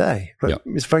in their day, but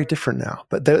it's very different now.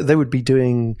 But they would be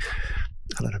doing,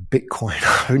 I don't know, Bitcoin.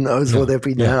 Who knows what they'd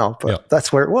be now? But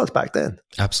that's where it was back then.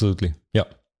 Absolutely. Yeah.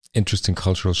 Interesting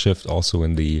cultural shift also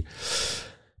in the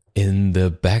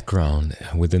background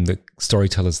within the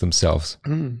storytellers themselves.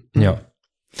 Yeah.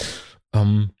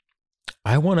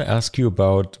 I want to ask you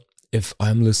about, if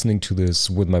I'm listening to this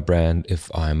with my brand,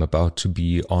 if I'm about to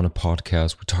be on a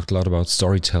podcast. We talked a lot about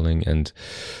storytelling and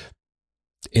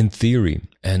in theory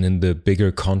and in the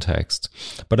bigger context,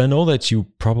 but I know that you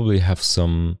probably have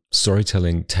some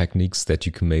storytelling techniques that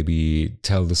you can maybe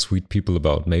tell the sweet people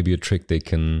about, maybe a technique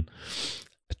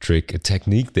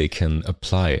they can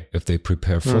apply if they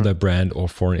prepare for their brand or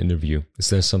for an interview.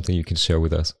 Is there something you can share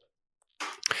with us?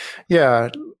 Yeah,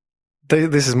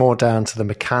 this is more down to the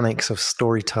mechanics of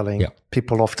storytelling.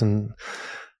 People often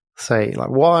say, like,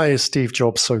 why is Steve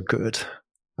Jobs so good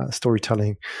at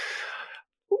storytelling?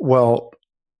 Well,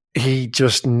 he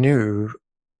just knew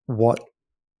what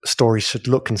stories should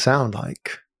look and sound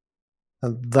like.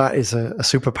 And that is a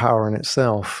superpower in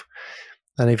itself.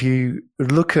 And if you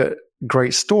look at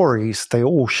great stories, they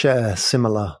all share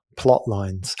similar plot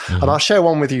lines. And I'll share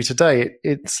one with you today.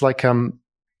 It's like,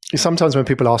 sometimes when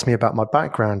people ask me about my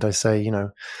background, I say,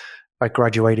 I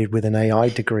graduated with an AI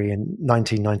degree in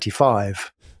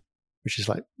 1995, which is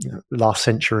like, last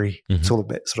century. It's all a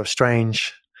bit sort of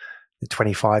strange.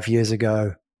 25 years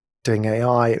ago, doing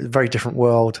AI, very different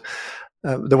world.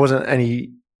 There wasn't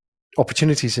any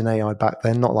opportunities in AI back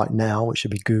then, not like now, which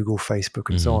would be Google, Facebook,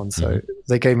 and so on. So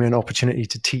they gave me an opportunity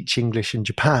to teach English in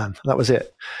Japan. That was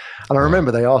it. And I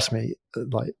remember they asked me,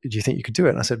 like, do you think you could do it?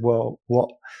 And I said, well,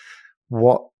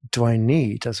 what do I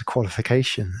need as a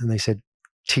qualification? And they said,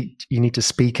 you need to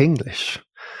speak English.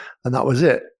 And that was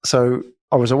it. So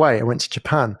I was away. I went to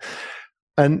Japan.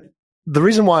 And the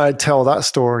reason why I tell that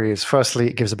story is, firstly,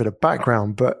 it gives a bit of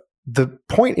background, but the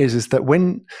point is that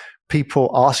when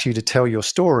people ask you to tell your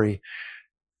story,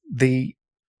 the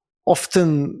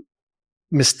often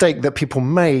mistake that people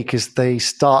make is they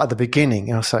start at the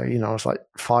beginning. I'll say, I was like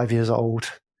 5 years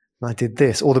old and I did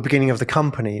this, or the beginning of the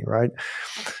company, right?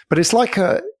 But it's like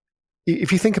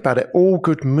if you think about it, all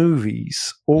good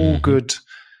movies, all good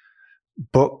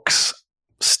books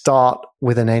start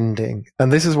with an ending.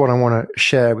 And this is what I want to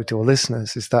share with your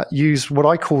listeners, is that use what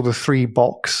I call the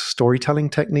 3-box storytelling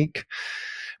technique,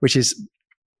 which is,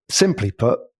 simply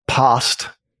put, past,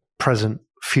 present,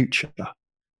 future.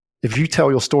 If you tell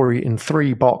your story in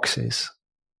 3 boxes,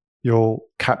 you'll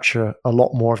capture a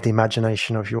lot more of the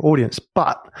imagination of your audience.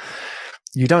 But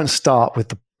you don't start with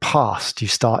the past, you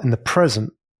start in the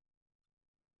present.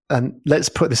 And let's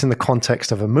put this in the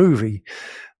context of a movie.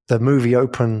 The movie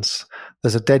opens,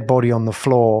 there's a dead body on the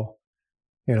floor,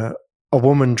 a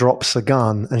woman drops a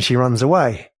gun and she runs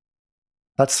away.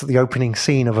 That's the opening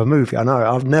scene of a movie. I know,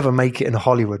 I'll never make it in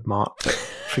Hollywood, Mark.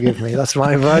 Forgive me. That's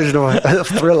my version of a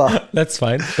thriller. That's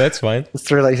fine. A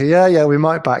thriller. Yeah, we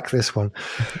might back this one.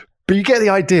 But you get the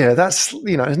idea. That's,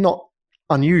 it's not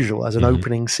unusual as an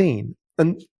opening scene.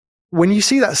 And when you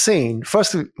see that scene,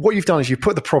 first, what you've done is you've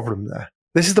put the problem there.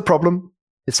 This is the problem.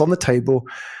 It's on the table.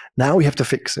 Now we have to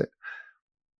fix it.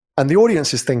 And the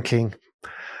audience is thinking,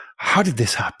 how did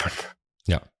this happen?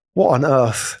 Yeah. What on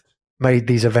earth made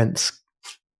these events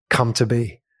come to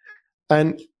be?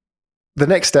 And the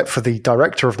next step for the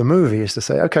director of the movie is to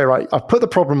say, okay, right, I've put the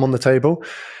problem on the table.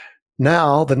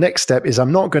 Now the next step is,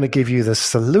 I'm not going to give you the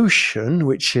solution,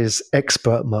 which is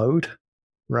expert mode,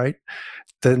 right?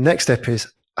 The next step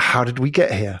is, how did we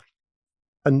get here?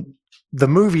 And the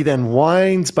movie then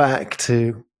winds back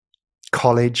to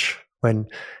college, when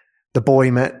the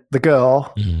boy met the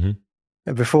girl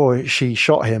before she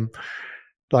shot him,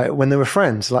 like when they were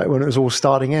friends, like when it was all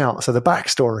starting out. So the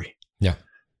backstory. Yeah.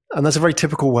 And that's a very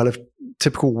typical way of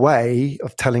typical way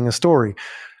of telling a story.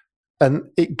 And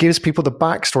it gives people the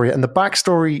backstory, and the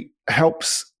backstory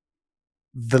helps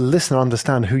the listener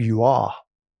understand who you are.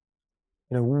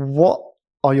 What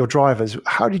are your drivers?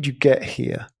 How did you get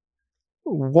here?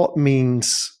 What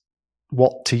means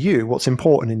what to you? What's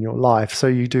important in your life? So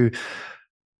you do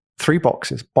 3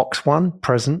 boxes. Box 1,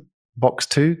 present. Box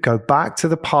 2, go back to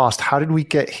the past. How did we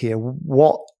get here?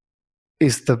 What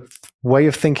is the way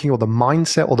of thinking or the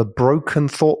mindset or the broken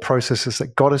thought processes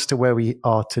that got us to where we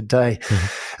are today?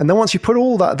 Mm-hmm. And then once you put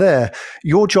all that there,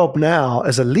 your job now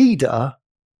as a leader,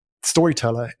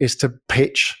 storyteller, is to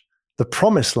pitch the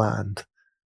promised land,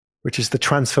 which is the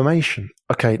transformation.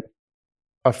 Okay,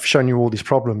 I've shown you all these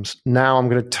problems. Now I'm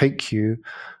going to take you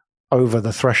over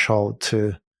the threshold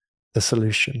to the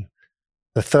solution.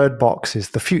 The 3rd box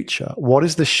is the future. What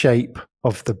is the shape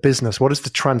of the business? What is the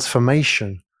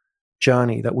transformation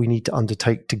journey that we need to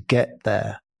undertake to get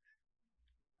there?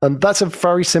 And that's a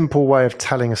very simple way of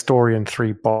telling a story in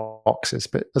 3 boxes.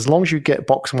 But as long as you get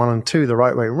box 1 and 2 the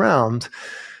right way around,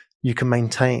 you can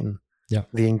maintain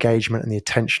the engagement and the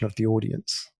attention of the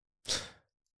audience.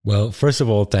 Well, first of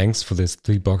all, thanks for this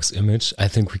 3-box image. I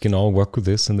think we can all work with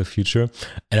this in the future.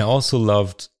 And I also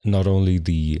loved not only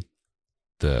the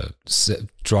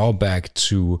drawback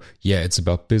to, it's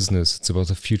about business, it's about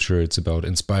the future, it's about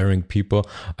inspiring people.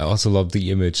 I also love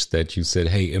the image that you said,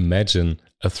 hey, imagine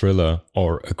a thriller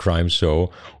or a crime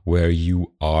show where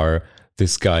you are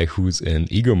this guy who's in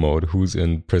ego mode, who's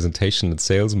in presentation and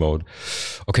sales mode.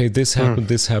 Okay, this happened,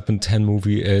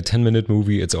 10-minute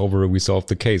movie, it's over, we solved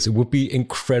the case. It would be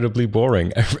incredibly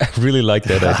boring. I really like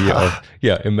that idea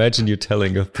of, imagine you're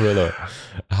telling a thriller.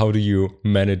 How do you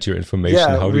manage your information?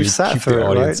 How do you keep the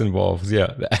audience involved?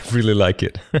 Yeah, I really like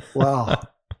it. Wow,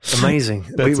 amazing.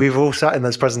 We've all sat in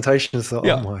those presentations and thought,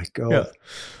 oh my God. Yeah.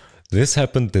 This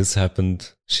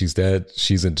happened. She's dead.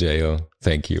 She's in jail.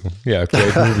 Thank you. Yeah,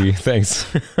 great movie. Thanks.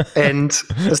 And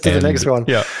let's do the next one.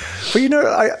 Yeah.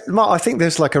 But Mark, I think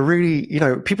there's like a really,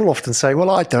 people often say, well,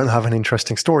 I don't have an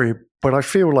interesting story. But I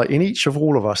feel like in each of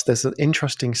all of us, there's an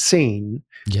interesting scene,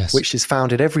 which is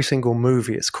found in every single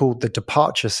movie. It's called the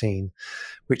departure scene,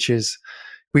 which is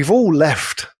we've all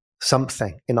left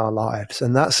something in our lives.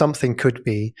 And that something could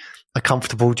be a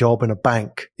comfortable job in a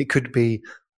bank. It could be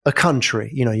a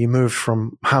country, you moved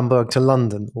from Hamburg to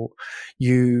London, or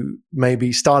you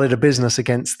maybe started a business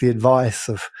against the advice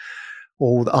of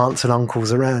all the aunts and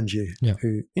uncles around you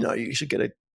who, you should get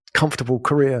a comfortable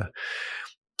career.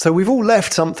 So we've all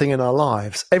left something in our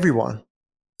lives. Every one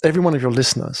of your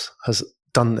listeners has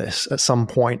done this at some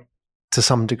point to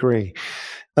some degree.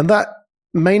 And that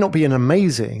may not be an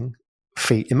amazing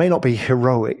feat. It may not be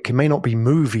heroic. It may not be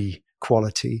movie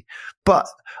quality, but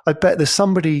I bet there's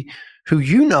somebody who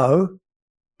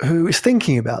who is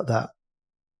thinking about that,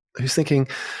 who's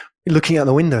looking out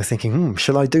the window thinking,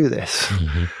 shall I do this?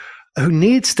 Mm-hmm. Who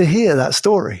needs to hear that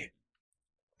story.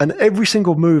 And every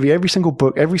single movie, every single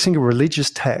book, every single religious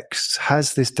text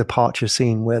has this departure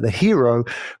scene where the hero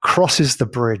crosses the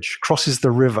bridge, crosses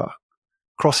the river,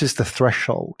 crosses the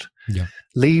threshold,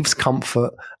 leaves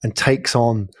comfort and takes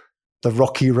on the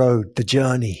rocky road, the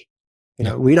journey.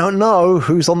 We don't know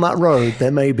who's on that road. There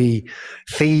may be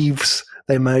thieves.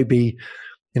 There may be,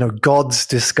 gods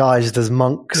disguised as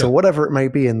monks or whatever it may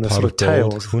be in the sort of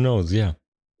tales. Who knows? Yeah.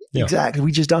 Exactly.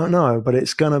 We just don't know, but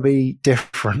it's going to be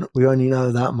different. We only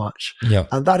know that much. Yeah.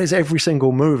 And that is every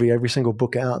single movie, every single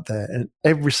book out there. And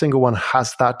every single one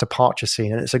has that departure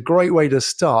scene. And it's a great way to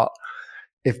start.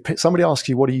 If somebody asks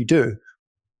you, what do you do?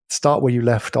 Start where you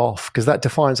left off, because that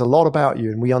defines a lot about you,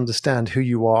 and we understand who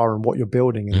you are and what you're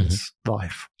building in this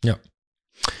life. Yeah.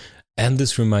 And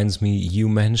this reminds me, you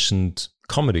mentioned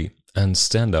comedy and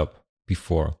stand-up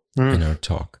before in our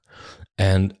talk.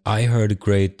 And I heard a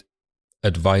great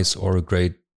advice or a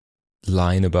great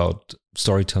line about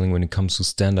storytelling when it comes to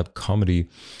stand-up comedy.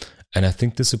 And I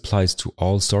think this applies to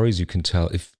all stories you can tell.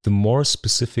 If the more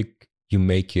specific you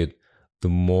make it, the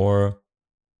more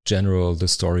general the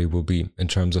story will be in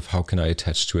terms of how can I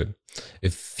attach to it.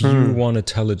 If you want to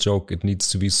tell a joke, it needs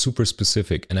to be super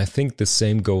specific. And I think the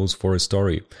same goes for a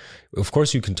story. Of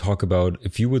course, you can talk about,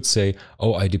 if you would say,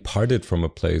 oh, I departed from a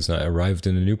place and I arrived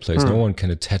in a new place, no one can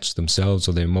attach themselves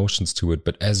or their emotions to it.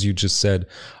 But as you just said,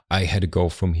 I had to go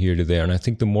from here to there. And I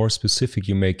think the more specific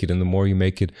you make it and the more you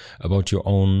make it about your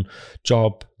own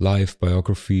job, life,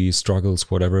 biography,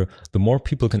 struggles, whatever, the more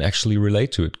people can actually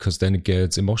relate to it, because then it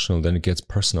gets emotional, then it gets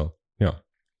personal. Yeah.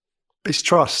 It's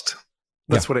trust.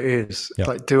 That's what it is. Yeah.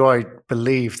 Like, do I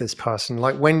believe this person?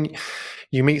 Like when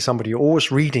you meet somebody, you're always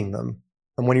reading them.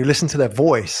 And when you listen to their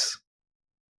voice,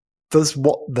 does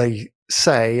what they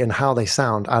say and how they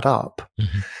sound add up?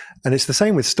 Mm-hmm. And it's the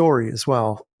same with story as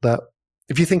well, that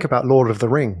if you think about Lord of the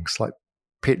Rings, like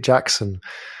Peter Jackson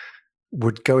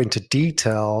would go into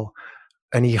detail,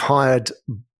 and he hired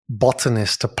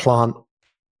botanists to plant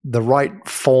the right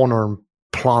fauna and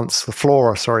plants, the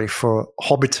flora, for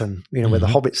Hobbiton, where the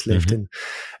hobbits lived in.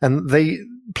 And they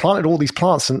planted all these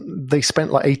plants, and they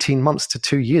spent like 18 months to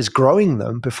 2 years growing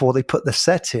them before they put the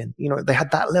set in. They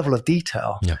had that level of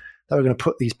detail. Yeah. They were going to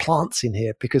put these plants in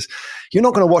here, because you're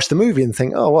not going to watch the movie and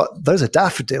think, oh, what, those are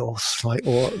daffodils,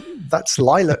 or that's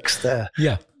lilacs there.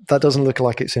 Yeah. That doesn't look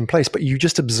like it's in place, but you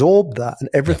just absorb that, and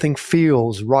everything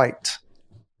feels right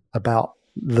about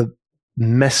the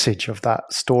message of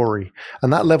that story.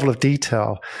 And that level of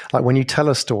detail, like when you tell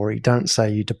a story, don't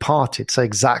say you departed, say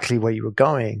exactly where you were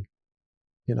going,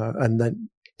 and then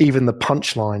even the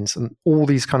punchlines and all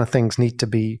these kind of things need to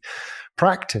be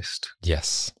practiced.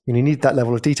 Yes. You need that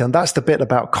level of detail. And that's the bit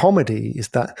about comedy, is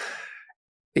that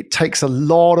it takes a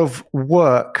lot of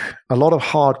work, a lot of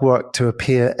hard work to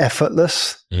appear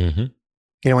effortless. Mm-hmm.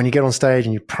 When you get on stage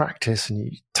and you practice and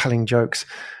you're telling jokes,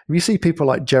 you see people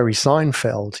like Jerry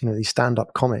Seinfeld, these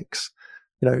stand-up comics,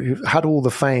 who've had all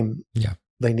the fame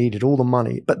they needed, all the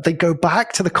money, but they go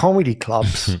back to the comedy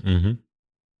clubs,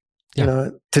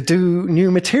 to do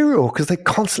new material, because they're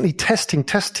constantly testing.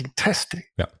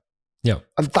 Yeah. Yeah.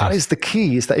 And that is the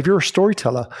key, is that if you're a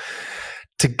storyteller,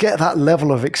 to get that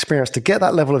level of experience, to get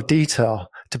that level of detail,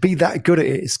 to be that good at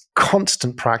it, is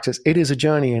constant practice. It is a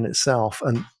journey in itself,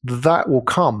 and that will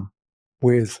come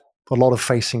with a lot of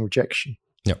facing rejection.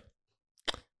 Yeah.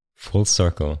 Full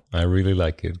circle. I really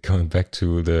like it. Going back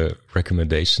to the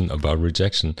recommendation about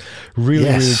rejection.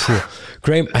 Really cool.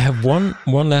 Graham, I have one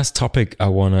last topic I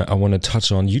wanna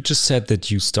touch on. You just said that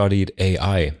you studied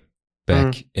AI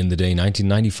back in the day,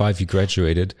 1995 you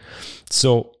graduated.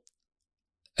 So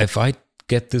if I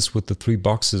get this with the 3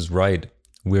 boxes right,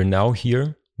 we're now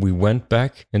here. We went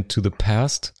back into the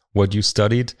past, what you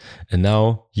studied, and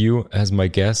now you, as my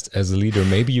guest, as a leader,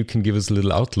 maybe you can give us a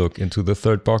little outlook into the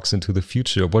 3rd box, into the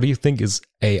future. What do you think is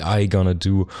AI gonna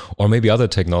do, or maybe other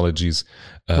technologies,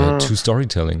 to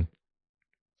storytelling?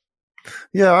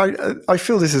 Yeah, I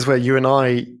feel this is where you and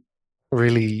I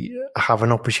really have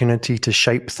an opportunity to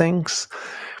shape things.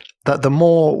 That the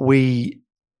more we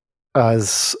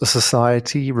as a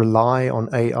society rely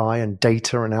on AI and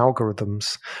data and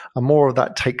algorithms, and more of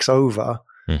that takes over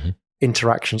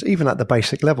interactions, even at the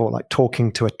basic level, like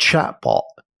talking to a chatbot.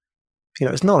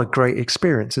 It's not a great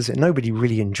experience, is it? Nobody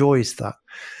really enjoys that.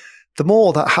 The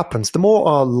more that happens, the more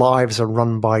our lives are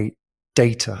run by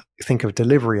data. Think of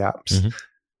delivery apps.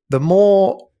 The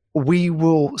more we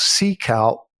will seek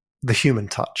out the human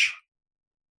touch.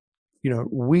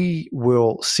 We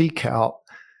will seek out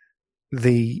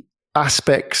the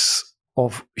aspects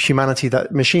of humanity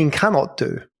that machine cannot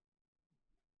do.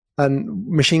 And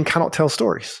machine cannot tell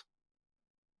stories.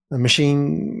 A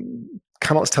machine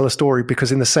cannot tell a story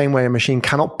because in the same way a machine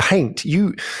cannot paint.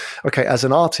 As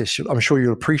an artist, I'm sure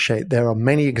you'll appreciate there are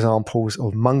many examples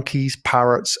of monkeys,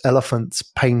 parrots, elephants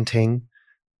painting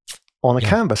on a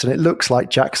canvas, and it looks like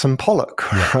Jackson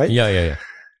Pollock, right? Yeah.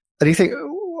 And you think,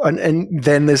 and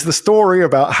then there's the story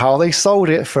about how they sold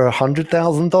it for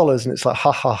 $100,000, and it's like,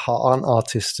 ha ha ha, aren't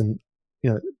artists and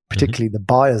particularly the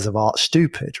buyers of art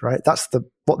stupid, right? That's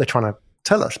what they're trying to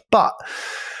tell us. But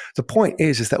the point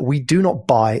is that we do not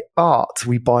buy art;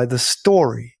 we buy the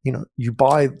story. You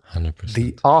buy 100%.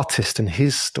 The artist and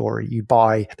his story. You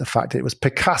buy the fact that it was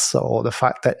Picasso, or the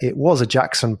fact that it was a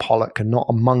Jackson Pollock and not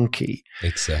a monkey.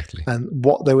 Exactly. And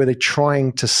what they were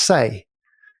trying to say.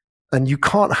 And you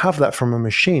can't have that from a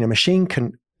machine. A machine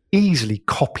can easily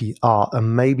copy art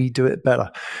and maybe do it better.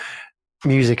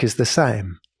 Music is the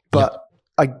same. But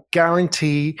I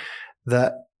guarantee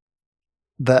that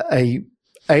a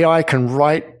AI can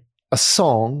write a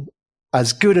song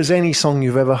as good as any song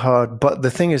you've ever heard. But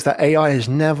the thing is that AI has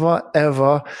never,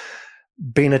 ever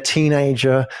been a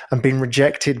teenager and been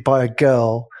rejected by a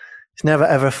girl. It's never,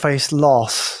 ever faced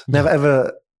loss, never,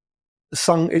 ever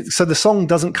sung. So the song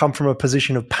doesn't come from a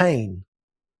position of pain.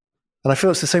 And I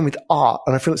feel it's the same with art.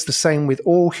 And I feel it's the same with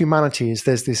all humanity. Is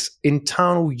there's this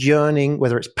internal yearning,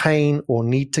 whether it's pain or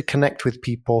need to connect with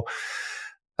people.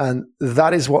 And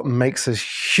that is what makes us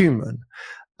human.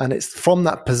 And it's from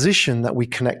that position that we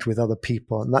connect with other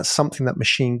people. And that's something that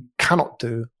machine cannot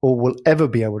do or will ever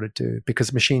be able to do,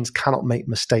 because machines cannot make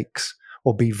mistakes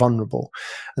or be vulnerable.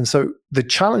 And so the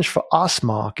challenge for us,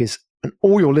 Mark, is, and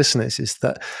all your listeners, is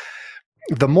that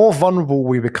the more vulnerable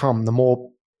we become, the more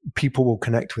people will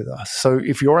connect with us. So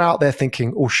if you're out there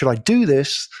thinking, oh, should I do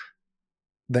this?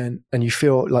 Then, and you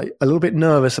feel like a little bit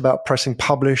nervous about pressing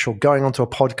publish or going onto a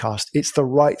podcast, it's the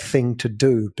right thing to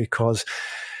do, because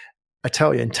I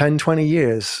tell you, in 10, 20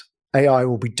 years, AI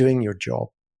will be doing your job.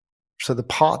 So the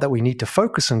part that we need to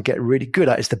focus on, get really good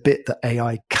at, is the bit that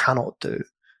AI cannot do.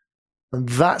 And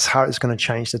that's how it's going to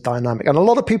change the dynamic. And a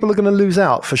lot of people are going to lose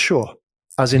out for sure.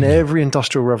 As in every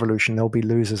industrial revolution, there'll be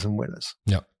losers and winners.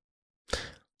 Yeah.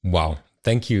 Wow.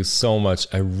 Thank you so much.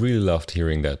 I really loved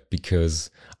hearing that, because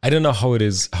I don't know how it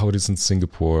is in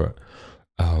Singapore.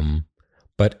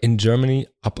 But in Germany,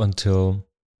 up until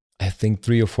I think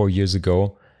 3 or 4 years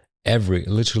ago,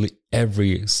 literally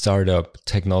every startup,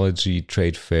 technology,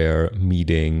 trade fair,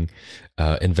 meeting,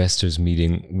 investors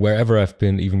meeting, wherever I've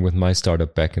been, even with my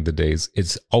startup back in the days,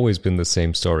 it's always been the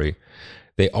same story.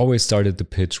 They always started the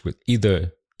pitch with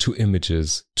either 2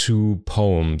 images, 2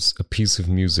 poems, a piece of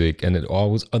music, and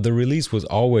the release was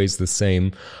always the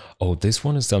same. Oh, this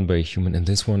one is done by a human and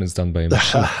this one is done by a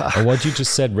machine. And what you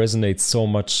just said resonates so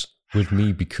much with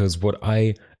me, because what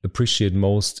I appreciate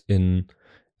most in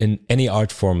any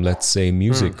art form, let's say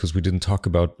music, because we didn't talk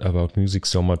about music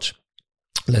so much.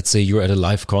 Let's say you're at a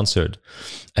live concert,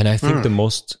 and I think the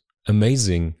most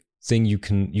amazing thing you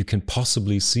can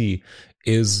possibly see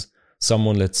is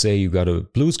someone, let's say you got a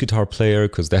blues guitar player,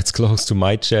 because that's close to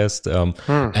my chest.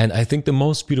 And I think the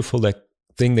most beautiful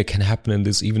thing that can happen in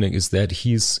this evening is that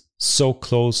he's so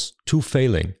close to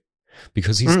failing,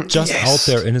 because he's just out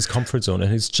there in his comfort zone,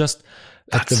 and he's just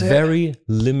at the very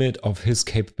limit of his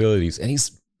capabilities, and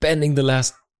he's bending the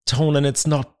last tone, and it's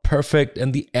not perfect,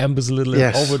 and the amp is a little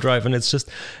in overdrive,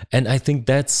 and I think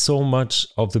that's so much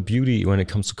of the beauty when it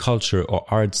comes to culture or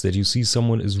arts, that you see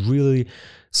someone is really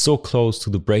so close to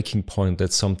the breaking point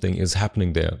that something is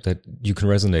happening there that you can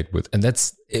resonate with. And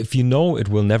that's, if you know it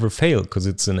will never fail because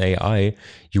it's an AI,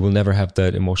 you will never have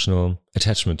that emotional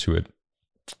attachment to it.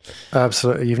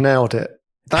 Absolutely. You've nailed it.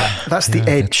 That's the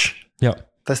edge.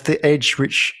 That's the edge,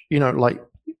 which, like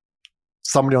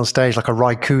somebody on stage, like a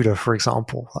Ry Cooder, for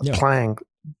example, playing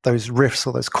those riffs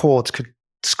or those chords could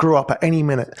screw up at any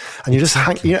minute, and you just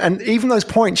hang, and even those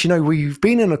points, where you've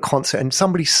been in a concert and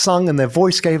somebody sung and their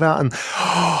voice gave out and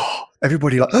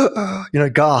everybody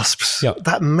gasps.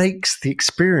 That makes the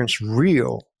experience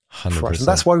real 100%. For us. And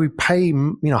that's why we pay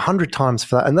 100 times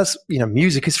for that. And that's,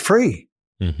 music is free,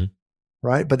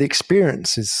 right? But the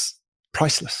experience is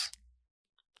priceless.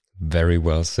 Very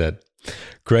well said.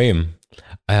 Graham,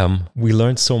 we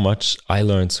learned so much. I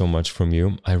learned so much from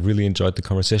you. I really enjoyed the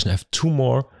conversation. I have 2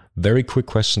 more very quick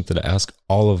questions that I ask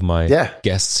all of my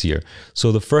guests here.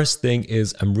 So the first thing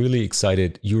is, I'm really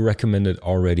excited. You recommended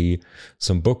already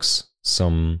some books,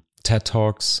 some TED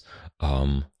Talks.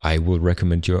 I will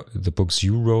recommend the books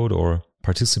you wrote or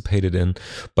participated in.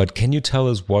 But can you tell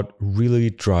us what really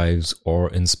drives or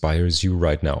inspires you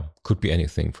right now? Could be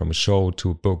anything from a show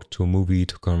to a book to a movie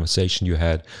to a conversation you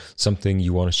had, something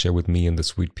you want to share with me and the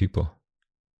sweet people.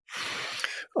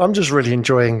 I'm just really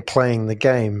enjoying playing the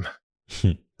game.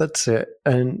 That's it.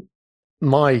 And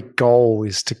my goal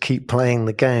is to keep playing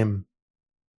the game.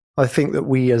 I think that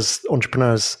we as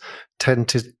entrepreneurs tend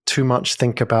to too much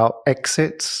think about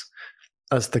exits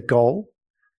as the goal.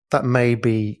 That may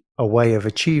be a way of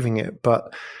achieving it.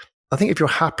 But I think if you're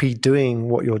happy doing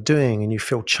what you're doing and you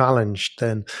feel challenged,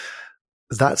 then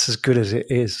that's as good as it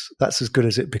is. That's as good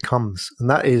as it becomes. And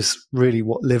that is really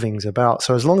what living's about.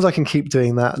 So as long as I can keep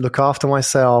doing that, look after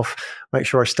myself, make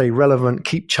sure I stay relevant,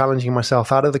 keep challenging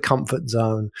myself out of the comfort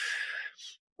zone,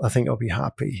 I think I'll be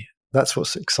happy. That's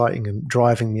what's exciting and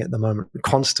driving me at the moment. The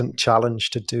constant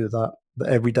challenge to do that. That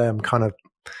every day I'm kind of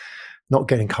not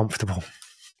getting comfortable.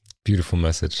 Beautiful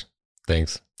message.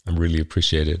 Thanks. I really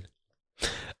appreciate it.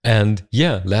 And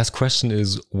last question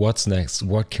is, what's next?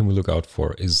 What can we look out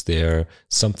for? Is there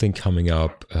something coming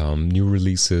up, new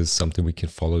releases, something we can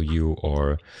follow you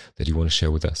or that you want to share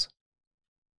with us?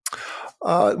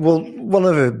 Well, one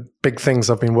of the big things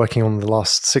I've been working on the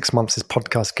last 6 months is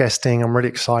podcast guesting. I'm really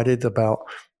excited about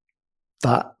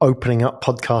that, opening up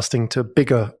podcasting to a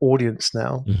bigger audience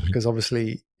now, because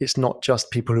obviously it's not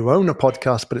just people who own a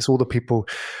podcast, but it's all the people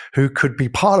who could be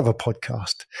part of a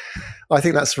podcast. I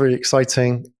think that's really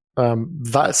exciting.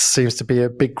 That seems to be a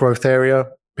big growth area,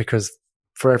 because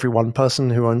for every one person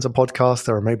who owns a podcast,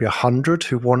 there are maybe 100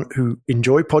 who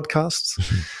enjoy podcasts.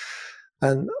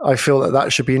 And I feel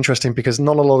that should be interesting because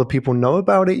not a lot of people know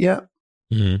about it yet.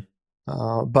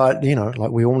 But,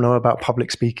 like we all know about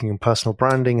public speaking and personal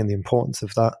branding and the importance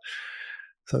of that.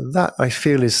 So that I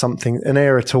feel is an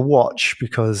area to watch,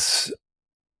 because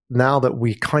now that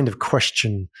we kind of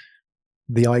question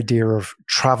the idea of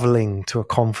traveling to a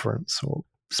conference or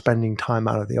spending time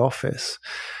out of the office,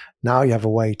 now you have a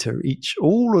way to reach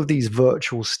all of these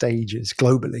virtual stages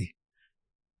globally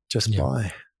just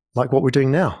by like what we're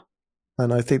doing now.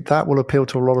 And I think that will appeal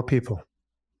to a lot of people.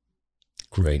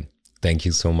 Great. Thank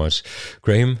you so much.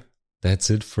 Graham, that's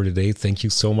it for today. Thank you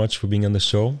so much for being on the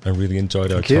show. I really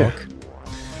enjoyed our talk.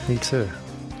 Me too.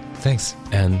 Thanks,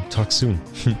 and talk soon.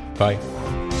 Bye.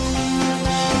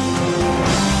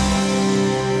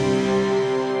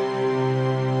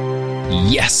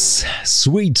 Yes,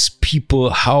 sweet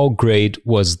people, how great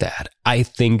was that? I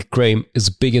think Graham is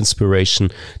a big inspiration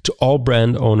to all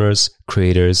brand owners,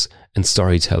 creators, and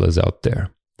storytellers out there.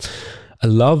 I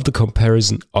love the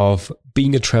comparison of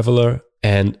being a traveler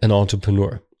and an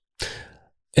entrepreneur.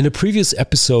 In a previous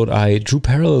episode, I drew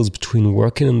parallels between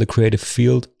working in the creative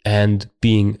field and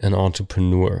being an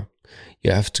entrepreneur.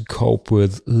 You have to cope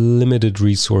with limited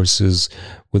resources,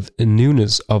 with a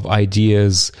newness of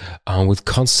ideas, with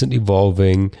constant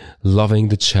evolving, loving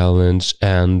the challenge,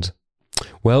 and,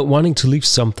 well, wanting to leave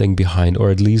something behind, or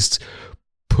at least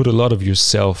put a lot of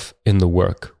yourself in the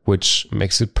work, which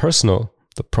makes it personal,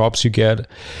 the props you get,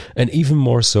 and even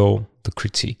more so, the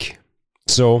critique.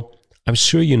 So I'm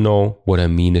sure you know what I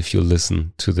mean if you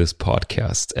listen to this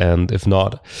podcast. And if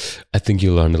not, I think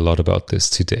you learned a lot about this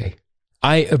today.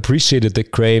 I appreciated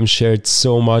that Graham shared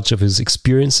so much of his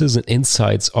experiences and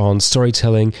insights on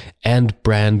storytelling and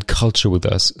brand culture with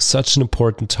us. Such an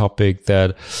important topic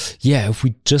that, if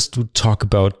we just would talk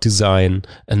about design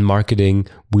and marketing,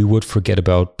 we would forget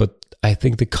about. But I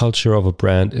think the culture of a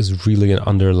brand is really an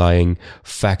underlying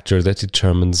factor that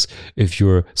determines if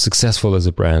you're successful as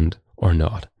a brand or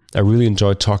not. I really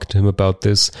enjoyed talking to him about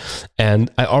this, and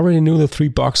I already knew the 3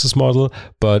 boxes model,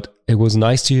 but it was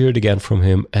nice to hear it again from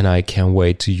him, and I can't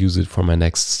wait to use it for my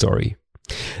next story.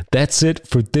 That's it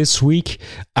for this week.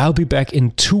 I'll be back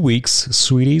in 2 weeks,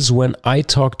 sweeties, when I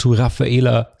talk to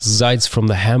Rafaela Seitz from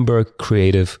the Hamburg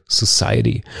Creative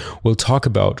Society. We'll talk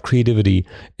about creativity,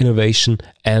 innovation,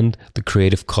 and the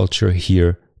creative culture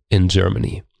here in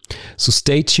Germany. So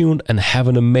stay tuned and have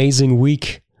an amazing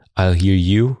week. I'll hear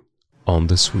you on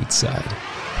the sweet side.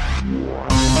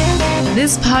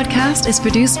 This podcast is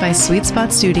produced by Sweet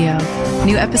Spot Studio.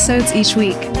 New episodes each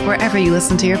week, wherever you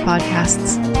listen to your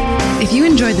podcasts. If you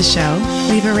enjoyed the show,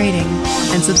 leave a rating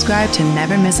and subscribe to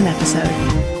never miss an episode.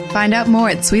 Find out more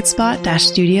at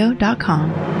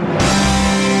sweetspot-studio.com.